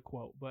really know the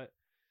quote, but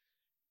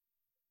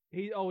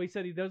he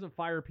said he doesn't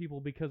fire people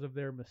because of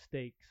their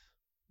mistakes.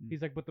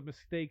 He's like, but the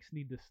mistakes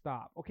need to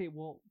stop. Okay,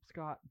 well,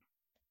 Scott,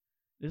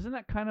 isn't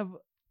that kind of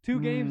 2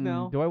 games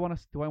now? Do I want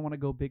to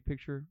go big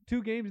picture?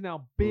 2 games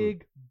now.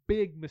 Big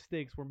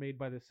mistakes were made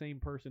by the same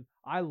person.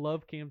 I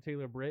love Cam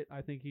Taylor-Britt.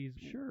 I think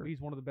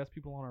he's one of the best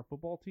people on our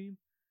football team.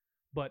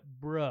 But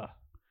bruh,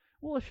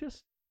 well, it's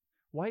just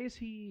why is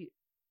he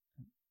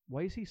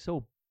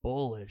so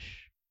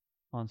bullish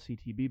on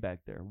CTB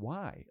back there?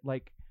 Why?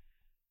 Like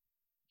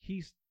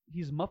he's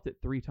muffed it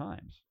 3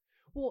 times.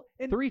 Well,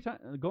 and 3 times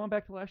going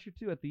back to last year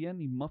too. At the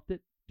end, he muffed it.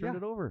 Turned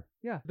it over.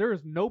 Yeah, there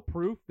is no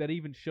proof that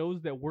even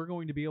shows that we're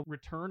going to be able to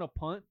return a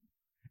punt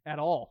at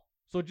all.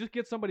 So just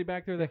get somebody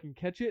back there that can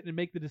catch it and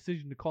make the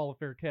decision to call a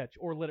fair catch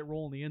or let it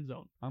roll in the end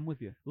zone. I'm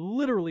with you.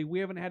 Literally, we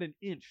haven't had an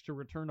inch to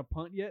return a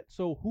punt yet.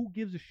 So who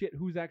gives a shit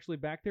who's actually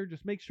back there?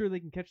 Just make sure they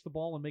can catch the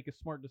ball and make a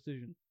smart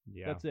decision.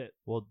 Yeah. That's it.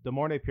 Well,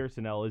 DeMornay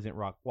Pearsonell isn't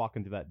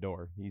walking through that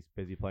door. He's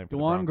busy playing for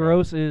DeJuan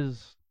Gross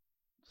is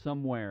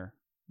somewhere,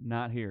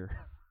 not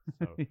here.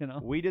 So you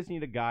know, we just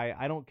need a guy.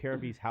 I don't care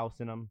if he's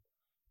housing them.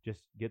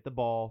 Just get the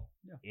ball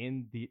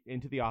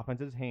into the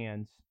offense's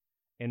hands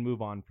and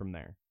move on from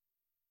there.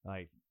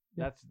 Like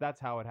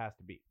that's how it has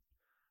to be.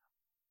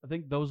 I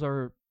think those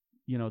are,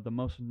 you know, the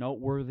most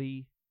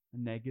noteworthy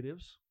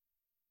negatives,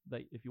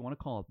 that if you want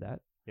to call it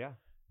that. Yeah.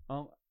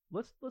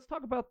 Let's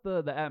talk about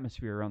the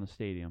atmosphere around the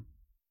stadium.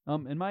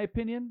 In my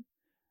opinion,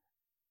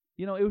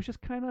 you know, it was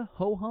just kind of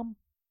ho hum,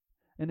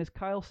 and as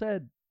Kyle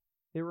said,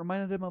 it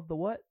reminded him of the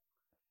what?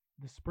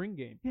 The spring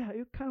game. Yeah,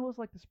 it kind of was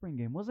like the spring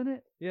game, wasn't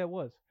it? Yeah, it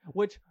was.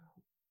 Which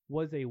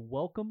was a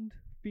welcomed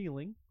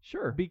feeling.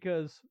 Sure.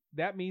 Because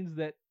that means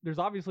that there's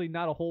obviously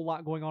not a whole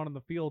lot going on in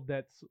the field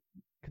that's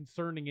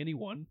concerning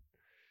anyone.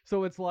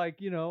 So it's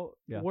like, you know,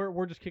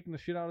 we're just kicking the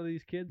shit out of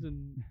these kids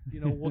and, you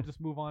know, we'll just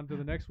move on to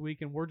the next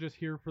week and we're just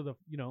here for the,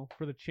 you know,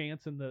 for the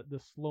chance and the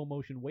slow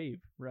motion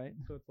wave, right?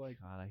 So it's like,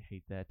 God, I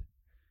hate that.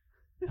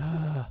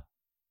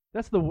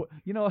 That's the,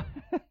 you know,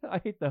 I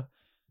hate the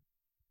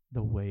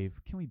wave.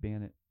 Can we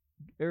ban it?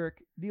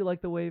 Eric, do you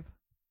like the wave?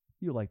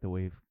 You like the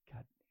wave.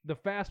 God. The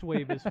fast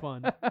wave is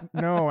fun.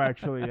 No,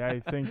 actually, I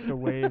think the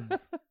wave,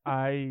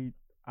 I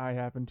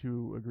happen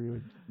to agree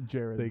with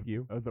Jared. Thank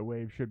you. The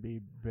wave should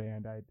be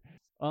banned.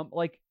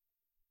 Like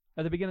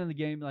at the beginning of the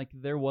game, like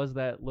there was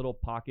that little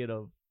pocket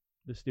of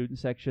the student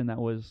section that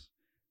was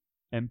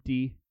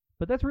empty,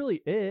 but that's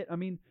really it. I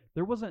mean,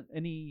 there wasn't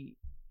any,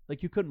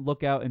 like you couldn't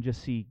look out and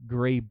just see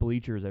gray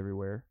bleachers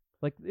everywhere.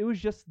 Like it was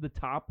just the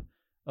top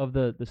of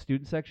the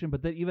student section,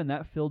 but then even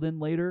that filled in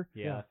later.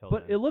 Yeah.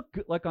 But it looked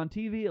like on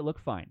TV, it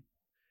looked fine,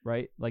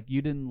 right? Like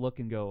you didn't look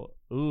and go,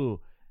 ooh.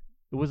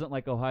 It wasn't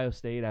like Ohio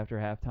State after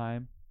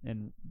halftime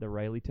and the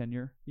Riley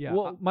tenure. Yeah.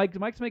 Well,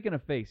 Mike's making a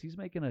face. He's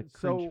making a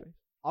cringe face.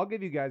 I'll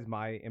give you guys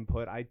my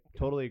input. I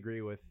totally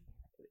agree with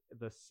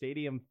the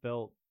stadium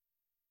felt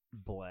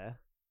bleh.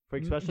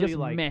 Especially just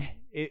like meh.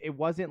 It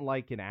wasn't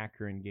like an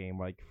Akron game,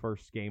 like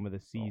first game of the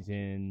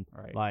season,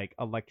 right. Like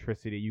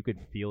electricity. You could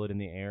feel it in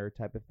the air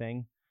type of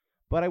thing.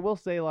 But I will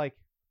say, like,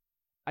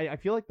 I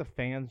feel like the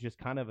fans just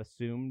kind of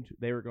assumed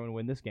they were going to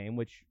win this game,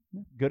 which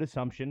good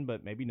assumption,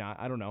 but maybe not.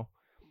 I don't know.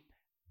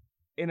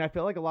 And I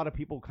feel like a lot of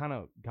people kind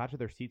of got to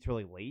their seats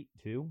really late,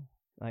 too.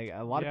 Like,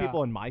 a lot of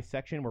people in my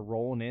section were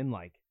rolling in,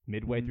 like,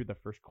 midway through the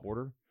first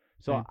quarter.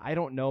 So I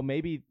don't know.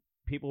 Maybe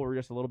people were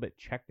just a little bit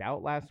checked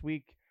out last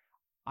week.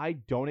 I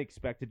don't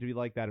expect it to be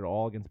like that at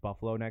all against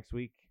Buffalo next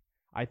week.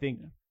 I think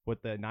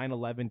with the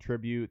 9/11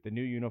 tribute, the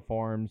new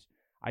uniforms,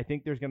 I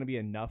think there's going to be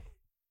enough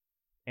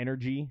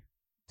energy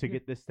to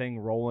get this thing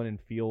rolling and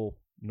feel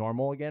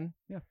normal again.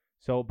 Yeah.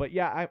 So, but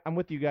yeah, I'm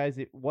with you guys.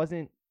 It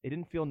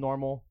didn't feel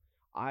normal.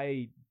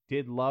 I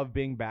did love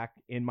being back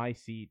in my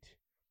seat,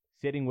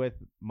 sitting with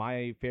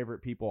my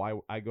favorite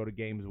people I go to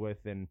games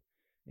with, and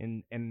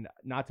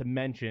not to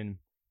mention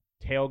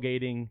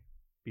tailgating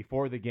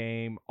before the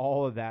game.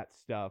 All of that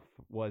stuff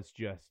was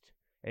just,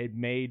 it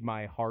made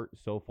my heart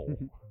so full.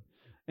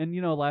 And,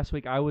 you know, last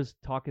week I was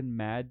talking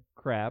mad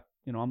crap.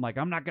 You know, I'm like,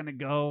 I'm not going to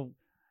go.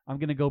 I'm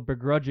going to go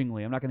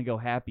begrudgingly. I'm not going to go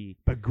happy.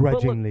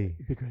 Begrudgingly.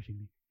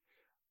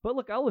 But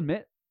look, I'll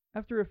admit,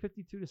 after a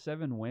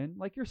 52-7 win,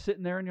 like you're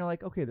sitting there and you're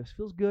like, okay, this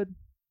feels good.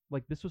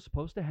 Like this was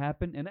supposed to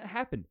happen, and it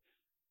happened.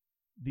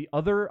 The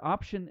other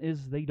option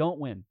is they don't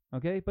win,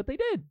 okay? But they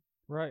did.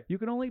 Right. You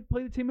can only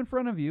play the team in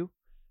front of you.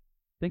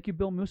 Thank you,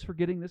 Bill Moose, for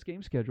getting this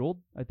game scheduled.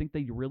 I think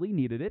they really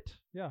needed it.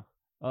 Yeah.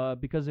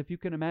 Because if you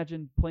can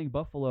imagine playing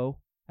Buffalo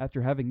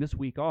after having this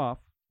week off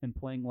and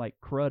playing like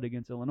crud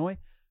against Illinois,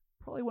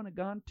 probably wouldn't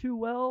have gone too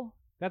well.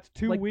 That's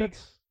 2 Like,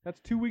 weeks. That's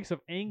 2 weeks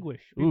of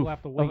anguish. People Oof,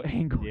 have to wait. Of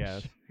anguish.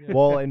 Yes. Yeah.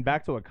 Well, and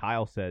back to what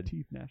Kyle said,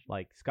 Teeth gnashing.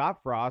 like Scott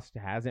Frost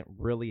hasn't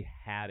really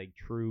had a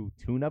true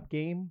tune-up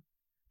game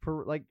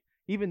for like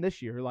even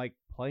this year, like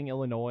playing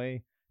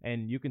Illinois.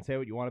 And you can say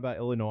what you want about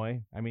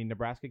Illinois. I mean,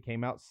 Nebraska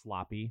came out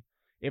sloppy.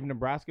 If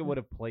Nebraska would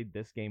have played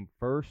this game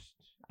first,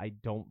 I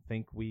don't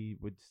think we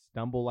would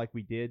stumble like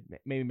we did.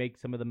 Maybe make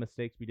some of the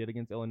mistakes we did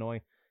against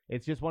Illinois.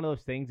 It's just one of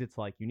those things. It's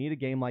like you need a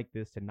game like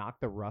this to knock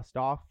the rust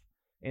off.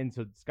 And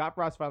so Scott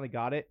Frost finally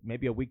got it,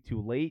 maybe a week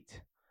too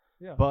late.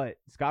 Yeah. But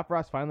Scott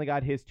Frost finally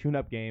got his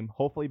tune-up game.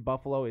 Hopefully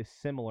Buffalo is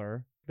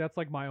similar. That's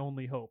like my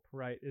only hope,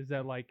 right? Is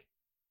that like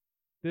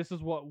this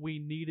is what we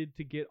needed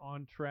to get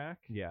on track.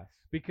 Yes.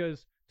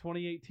 Because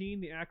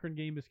 2018, the Akron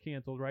game is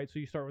canceled, right? So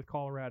you start with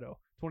Colorado.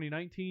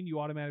 2019, you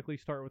automatically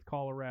start with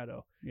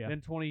Colorado. Yeah.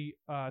 Then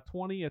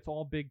 2020, it's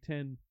all Big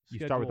Ten You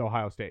schedule. start with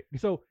Ohio State.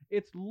 So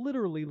it's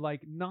literally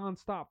like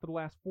nonstop for the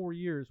last 4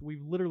 years.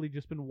 We've literally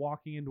just been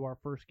walking into our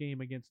first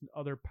game against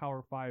other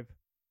Power 5,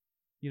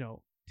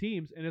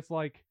 teams, and it's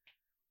like,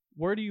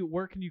 where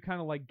can you kind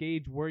of like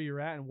gauge where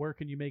you're at and where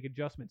can you make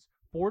adjustments?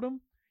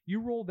 Fordham,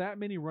 you roll that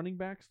many running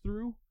backs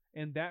through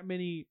and that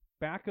many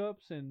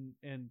backups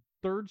and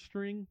third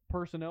string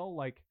personnel,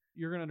 like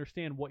you're gonna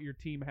understand what your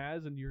team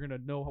has and you're gonna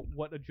know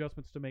what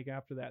adjustments to make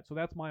after that. So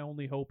that's my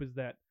only hope, is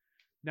that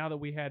now that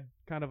we had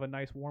kind of a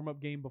nice warm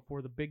up game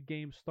before the big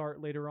games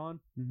start later on,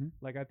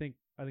 like I think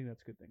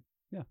that's a good thing.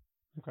 Yeah.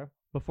 Okay.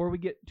 Before we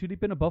get too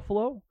deep into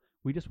Buffalo,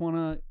 we just want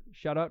to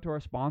shout out to our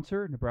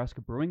sponsor,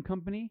 Nebraska Brewing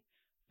Company.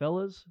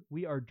 Fellas,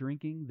 we are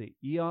drinking the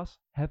EOS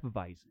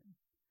Hefeweizen,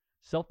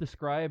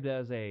 self-described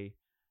as a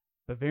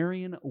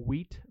Bavarian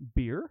wheat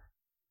beer.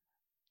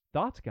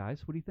 Thoughts,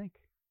 guys? What do you think?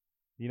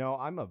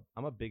 I'm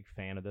a big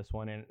fan of this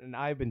one, and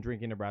I've been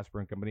drinking Nebraska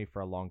Brewing Company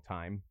for a long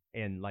time.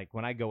 And like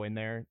when I go in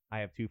there, I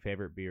have two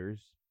favorite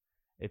beers.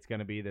 It's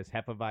gonna be this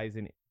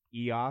Hefeweizen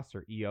EOS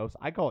or EOS.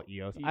 I call it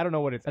EOS. I don't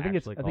know what it's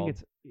actually called. I think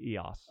it's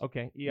EOS.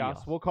 Okay, EOS.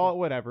 EOS. We'll call it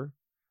whatever.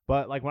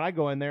 But like when I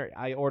go in there,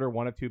 I order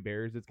one of two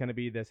beers. It's gonna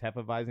be this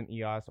Hefeweizen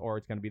EOS, or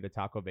it's gonna be the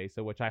Taco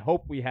Besa, which I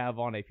hope we have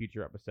on a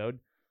future episode,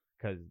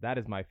 because that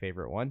is my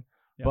favorite one.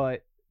 Yeah.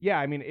 But yeah,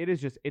 I mean,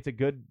 it's a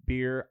good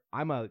beer.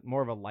 I'm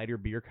more of a lighter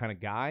beer kind of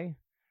guy.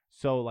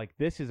 So like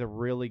this is a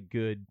really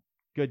good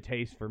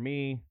taste for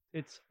me.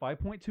 It's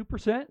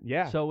 5.2%.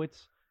 Yeah. So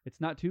it's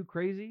not too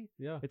crazy.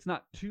 Yeah. It's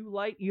not too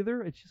light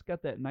either. It's just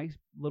got that nice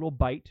little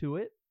bite to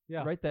it.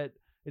 Yeah. Right. That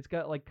it's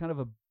got like kind of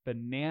a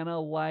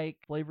banana-like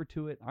flavor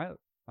to it.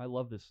 I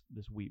love this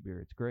wheat beer.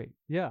 It's great.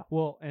 Yeah.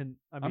 Well, and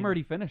I'm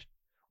already finished.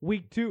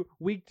 week two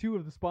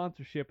of the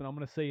sponsorship, and I'm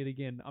gonna say it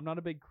again. I'm not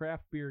a big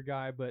craft beer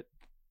guy, but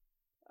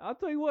I'll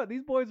tell you what,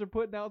 these boys are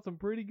putting out some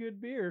pretty good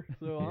beer,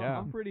 so Yeah.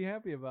 I'm pretty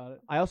happy about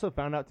it. I also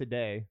found out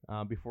today,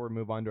 before we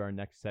move on to our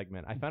next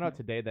segment, I found out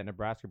today that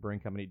Nebraska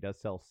Brewing Company does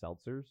sell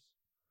seltzers.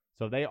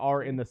 So they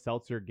are in the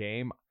seltzer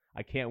game.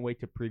 I can't wait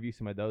to preview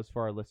some of those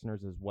for our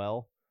listeners as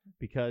well.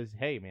 Because,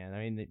 hey, man,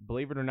 I mean,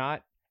 believe it or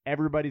not,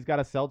 everybody's got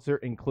a seltzer,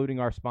 including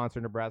our sponsor,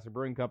 Nebraska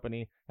Brewing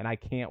Company, and I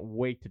can't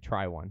wait to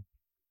try one.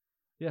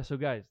 Yeah, so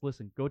guys,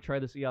 listen, go try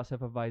this EOS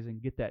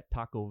Hefeweizen. Get that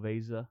Taco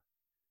Besa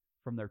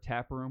from their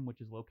tap room, which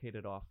is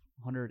located off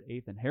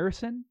 108th and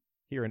Harrison.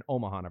 Here in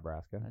Omaha,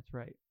 Nebraska. That's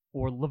right.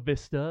 Or La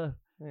Vista.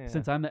 Yeah.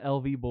 Since I'm the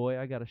LV boy,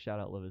 I got to shout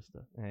out La Vista.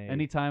 Hey.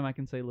 Anytime I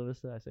can say La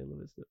Vista, I say La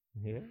Vista.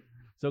 Yeah.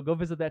 So go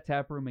visit that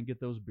tap room and get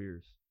those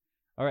beers.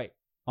 All right,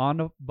 on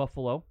to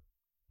Buffalo.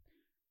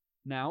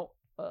 Now,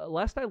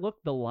 last I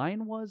looked, the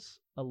line was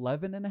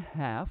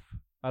 11.5.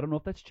 I don't know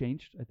if that's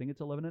changed. I think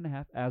it's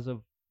 11.5 as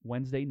of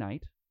Wednesday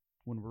night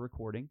when we're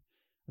recording.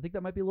 I think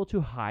that might be a little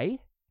too high,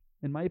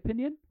 in my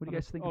opinion. What do you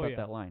guys think about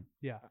that line?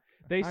 Yeah,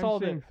 they I'm saw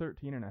saying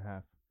that.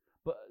 13.5.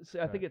 But see,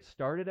 I think it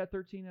started at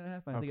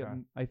 13.5. Okay.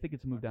 I think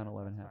it's moved down to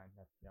 11.5. That's fine.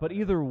 Yeah, But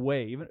whatever. either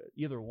way,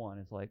 either one,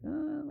 it's like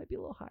might be a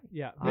little high.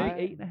 Yeah,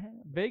 Maybe 8.5.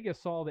 Vegas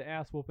saw the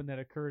ass whooping that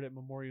occurred at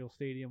Memorial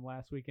Stadium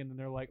last weekend, and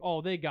they're like,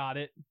 "Oh, they got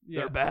it.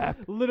 Yeah. They're back."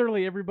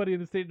 Literally, everybody in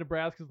the state of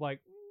Nebraska is like,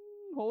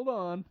 "Hold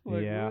on."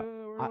 Like, Yeah.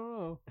 I don't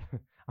know.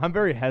 I'm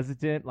very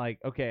hesitant. Like,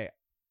 okay,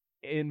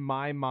 in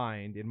my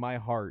mind, in my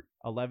heart,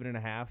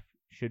 11.5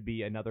 should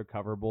be another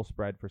coverable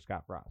spread for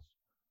Scott Frost.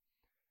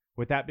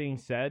 With that being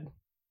said,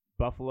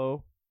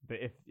 Buffalo,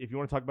 if you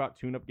want to talk about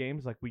tune-up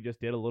games like we just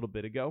did a little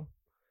bit ago,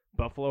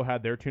 Buffalo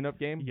had their tune-up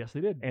game, Yes,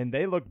 they did. and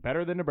they looked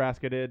better than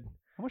Nebraska did.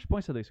 How much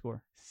points did they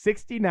score?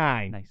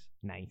 69. Nice.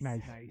 Nice.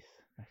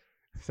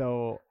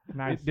 So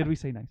Nice. Did we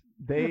say nice?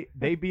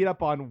 they beat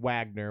up on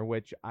Wagner,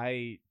 which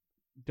I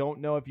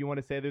don't know if you want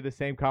to say they're the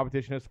same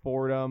competition as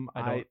Fordham.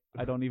 I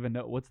don't even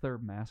know. What's their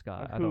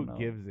mascot? I Who don't know.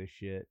 gives a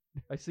shit?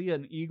 I see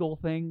an eagle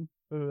thing.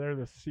 Oh, they're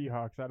the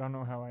Seahawks. I don't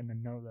know how I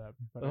know that,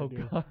 but I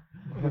do. God.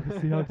 The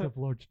Seahawks have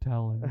large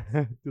talons.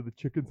 Do the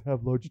chickens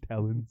have large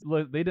talons?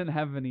 Look, they didn't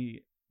have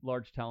any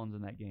large talons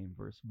in that game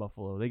versus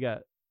Buffalo. They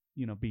got,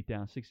 beat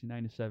down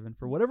 69-7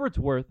 for whatever it's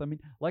worth. I mean,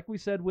 like we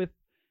said with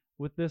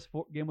this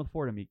game with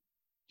Fordham, you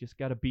just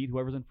got to beat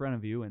whoever's in front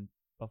of you, and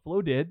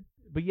Buffalo did.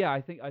 But yeah,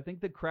 I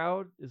think the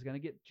crowd is going to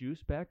get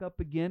juiced back up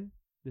again.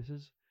 This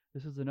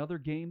is another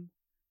game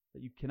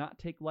that you cannot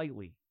take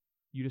lightly.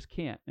 You just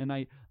can't.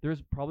 And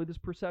there's probably this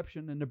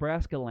perception in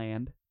Nebraska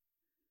land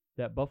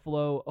that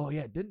Buffalo,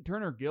 didn't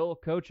Turner Gill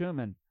coach them,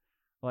 and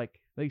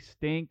like they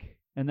stink,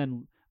 and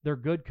then their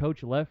good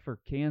coach left for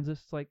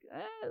Kansas. It's like,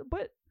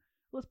 but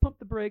let's pump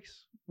the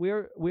brakes. We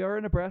are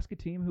a Nebraska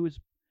team who is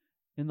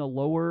in the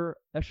lower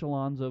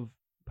echelons of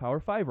Power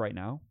 5 right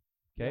now.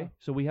 Okay,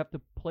 so we have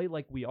to play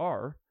like we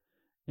are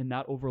and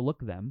not overlook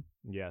them.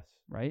 Yes.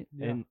 Right?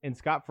 Yeah. And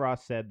Scott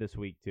Frost said this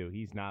week, too,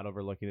 he's not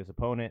overlooking his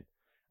opponent.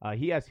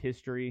 He has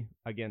history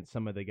against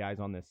some of the guys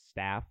on this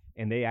staff,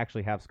 and they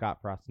actually have Scott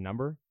Frost's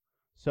number.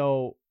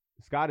 So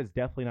Scott is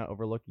definitely not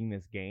overlooking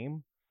this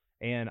game.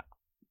 And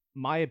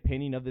my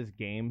opinion of this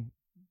game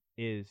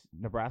is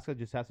Nebraska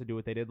just has to do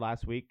what they did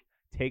last week,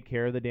 take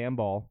care of the damn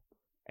ball,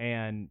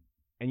 and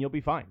you'll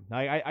be fine.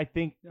 I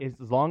think as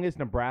long as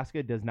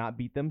Nebraska does not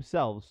beat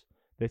themselves,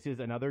 this is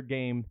another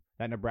game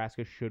that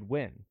Nebraska should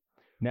win.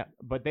 Now,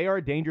 but they are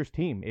a dangerous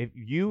team. If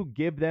you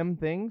give them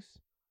things,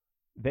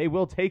 they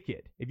will take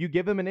it. If you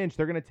give them an inch,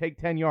 they're going to take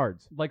 10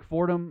 yards. Like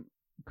Fordham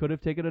could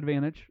have taken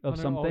advantage of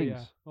some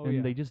things,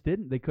 and they just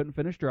didn't. They couldn't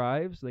finish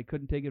drives. They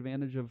couldn't take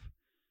advantage of,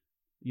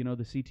 the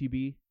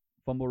CTB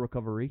fumble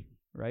recovery,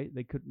 right?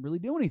 They couldn't really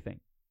do anything.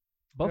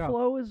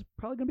 Buffalo is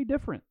probably going to be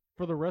different.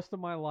 For the rest of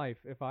my life,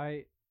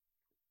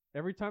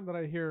 every time that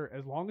I hear,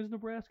 as long as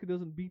Nebraska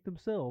doesn't beat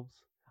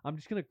themselves, I'm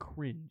just going to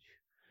cringe.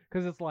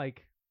 Because it's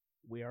like,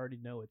 we already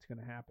know it's going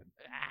to happen.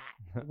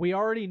 We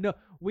already know.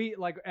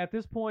 At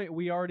this point,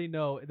 we already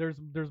know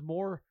there's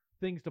more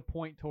things to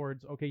point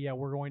towards. Okay, yeah,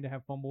 we're going to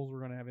have fumbles. We're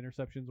going to have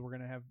interceptions. We're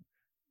going to have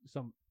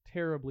some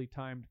terribly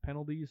timed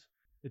penalties.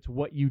 It's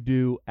what you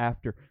do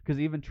after. Because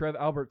even Trev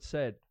Albert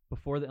said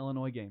before the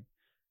Illinois game,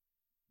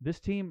 this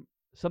team,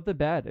 something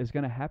bad is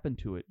going to happen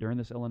to it during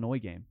this Illinois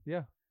game.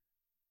 Yeah.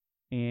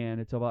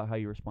 And it's about how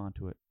you respond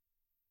to it.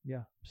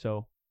 Yeah.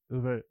 So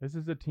this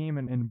is a team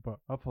in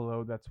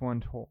Buffalo that's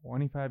won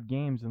 25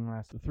 games in the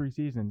last 3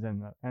 seasons,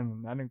 and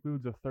that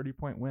includes a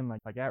 30-point win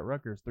like at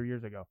Rutgers 3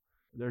 years ago.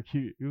 Their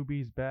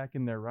QB's back,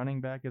 and their running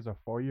back is a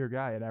 4-year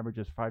guy. It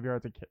averages 5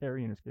 yards a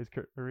carry in his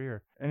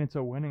career, and it's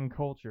a winning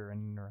culture.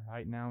 And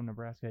right now,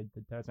 Nebraska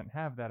doesn't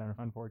have that,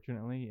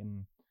 unfortunately.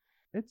 And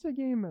it's a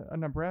game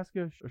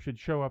Nebraska should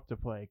show up to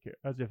play,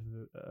 because if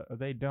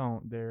they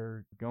don't,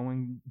 they're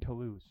going to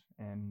lose.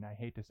 And I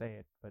hate to say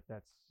it, but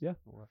that's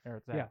where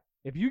it's at. Yeah.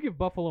 If you give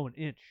Buffalo an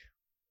inch,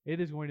 it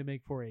is going to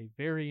make for a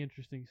very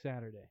interesting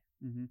Saturday.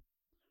 Mm-hmm.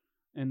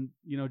 And,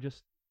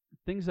 just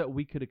things that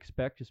we could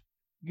expect. Just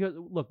because,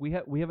 look, we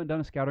haven't done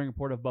a scouting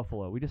report of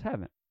Buffalo. We just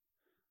haven't.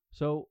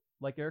 So,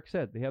 like Eric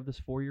said, they have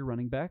this 4-year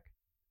running back.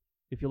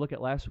 If you look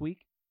at last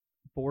week,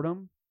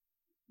 Fordham,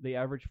 they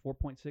averaged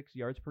 4.6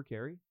 yards per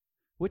carry,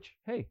 which,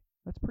 hey,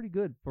 that's pretty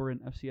good for an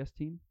FCS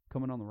team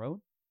coming on the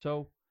road.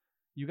 So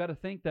you got to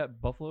think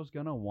that Buffalo's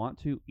going to want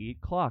to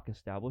eat clock,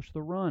 establish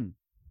the run.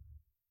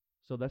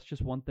 So that's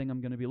just one thing I'm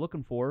going to be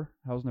looking for.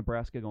 How's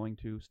Nebraska going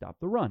to stop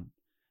the run?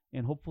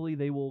 And hopefully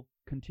they will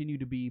continue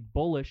to be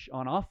bullish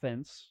on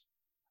offense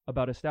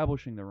about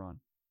establishing the run.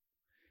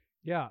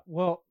 Yeah,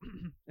 well,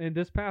 and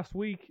this past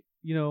week,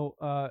 in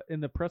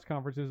the press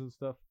conferences and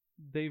stuff,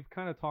 they've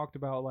kind of talked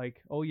about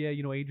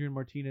Adrian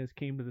Martinez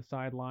came to the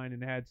sideline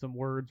and had some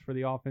words for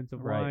the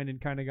offensive line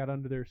and kind of got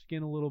under their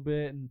skin a little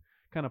bit and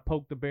kind of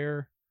poked the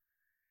bear.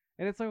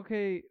 And it's like,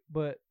 okay,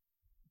 but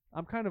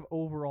I'm kind of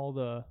over all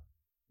the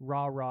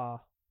rah-rah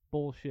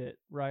bullshit,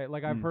 right?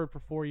 Like I've heard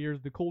for 4 years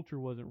the culture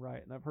wasn't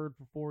right, and I've heard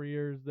for 4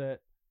 years that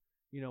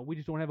we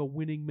just don't have a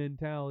winning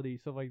mentality,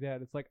 stuff like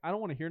that. It's like, I don't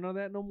want to hear none of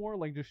that no more.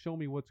 Like, just show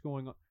me what's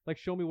going on. Like,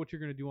 show me what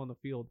you're going to do on the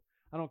field.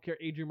 I don't care.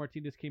 Adrian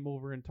Martinez came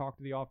over and talked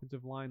to the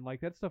offensive line.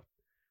 Like, that stuff,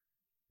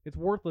 it's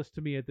worthless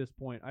to me at this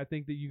point. I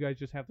think that you guys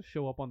just have to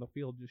show up on the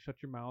field, just shut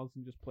your mouths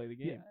and just play the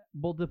game. Yeah.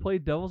 Well, to play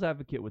devil's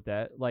advocate with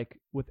that, like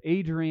with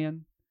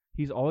Adrian,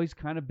 he's always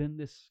kind of been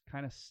this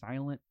kind of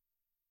silent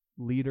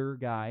leader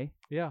guy.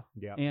 Yeah.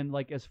 Yeah. And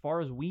like as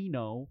far as we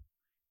know,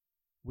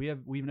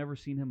 we've never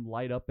seen him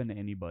light up into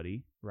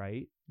anybody,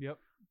 right? Yep.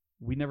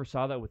 We never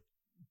saw that with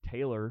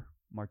Taylor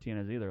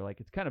Martinez either. Like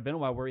it's kind of been a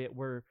while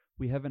where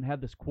we haven't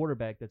had this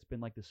quarterback that's been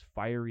like this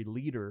fiery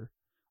leader,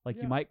 like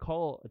you might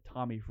call a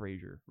Tommy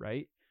Frazier,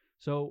 right?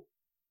 So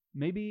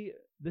maybe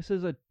this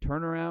is a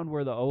turnaround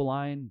where the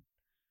O-line,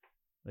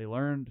 they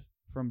learned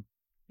from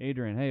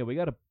Adrian, hey, we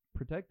got to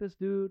protect this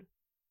dude.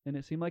 And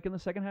it seemed like in the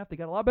second half they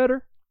got a lot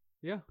better.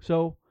 Yeah.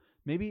 So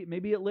maybe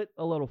it lit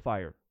a little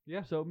fire.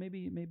 Yeah. So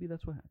maybe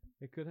that's what happened.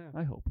 It could have.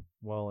 I hope.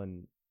 Well,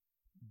 and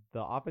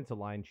the offensive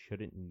line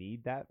shouldn't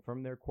need that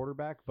from their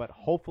quarterback, but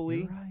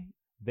hopefully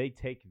they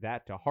take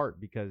that to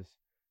heart, because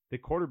the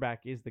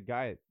quarterback is the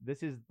guy.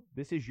 This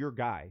is your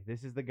guy.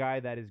 This is the guy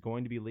that is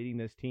going to be leading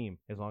this team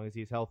as long as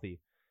he's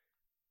healthy.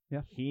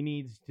 Yeah. He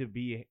needs to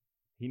be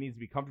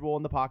comfortable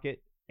in the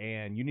pocket,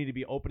 and you need to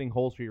be opening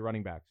holes for your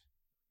running backs.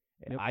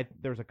 Yep.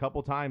 There's a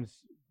couple times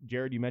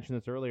Jared, you mentioned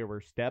this earlier, where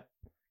Stepp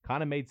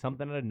kind of made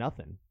something out of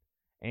nothing.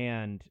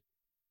 And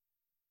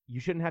you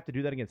shouldn't have to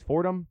do that against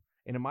Fordham.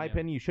 And in my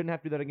opinion, you shouldn't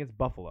have to do that against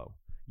Buffalo.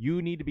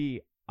 You need to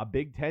be a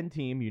Big Ten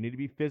team. You need to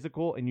be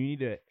physical, and you need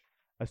to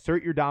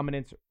assert your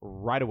dominance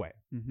right away.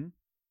 Mm-hmm.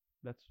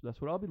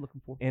 That's what I'll be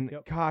looking for. And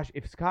gosh,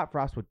 if Scott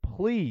Frost would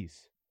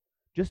please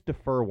just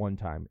defer one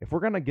time. If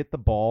we're going to get the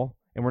ball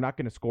and we're not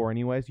going to score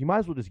anyways, you might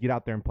as well just get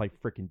out there and play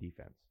freaking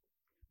defense.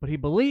 But he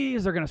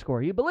believes they're going to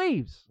score. He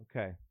believes.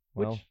 Okay.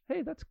 Well, which,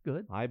 hey, that's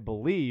good. I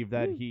believe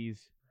that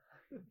he's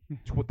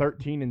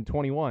 13 and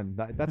 21.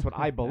 That's what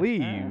I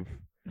believe.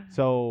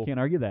 So can't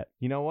argue that.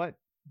 You know what?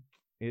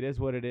 It is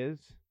what it is.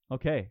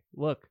 Okay.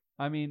 Look,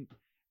 I mean,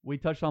 we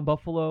touched on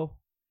Buffalo.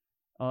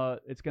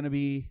 It's going to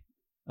be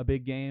a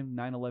big game,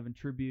 9/11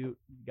 tribute.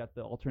 You got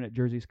the alternate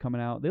jerseys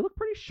coming out. They look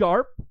pretty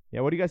sharp.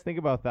 Yeah, what do you guys think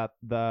about that?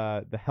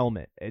 The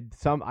helmet.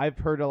 I've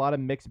heard a lot of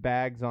mixed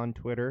bags on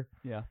Twitter.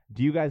 Yeah.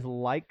 Do you guys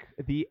like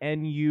the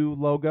NU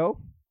logo?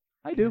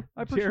 I do.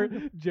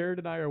 Jared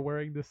and I are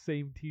wearing the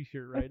same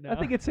T-shirt right now. I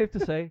think it's safe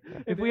to say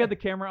if we had the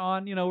camera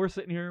on, we're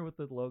sitting here with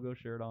the logo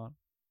shirt on.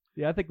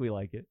 Yeah, I think we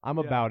like it. I'm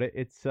about it.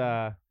 It's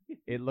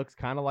it looks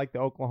kind of like the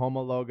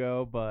Oklahoma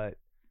logo, but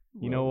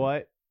you know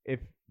what? If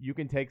you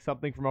can take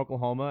something from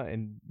Oklahoma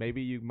and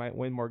maybe you might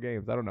win more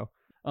games. I don't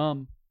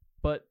know.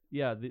 But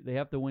yeah, they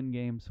have to win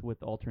games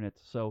with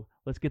alternates. So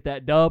let's get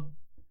that dub.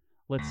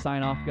 Let's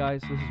sign off,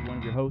 guys. This is one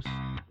of your hosts,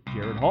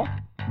 Jared Hall,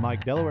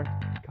 Mike Delaware,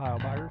 Kyle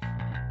Byers,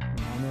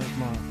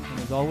 and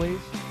as always,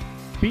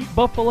 beat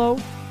Buffalo.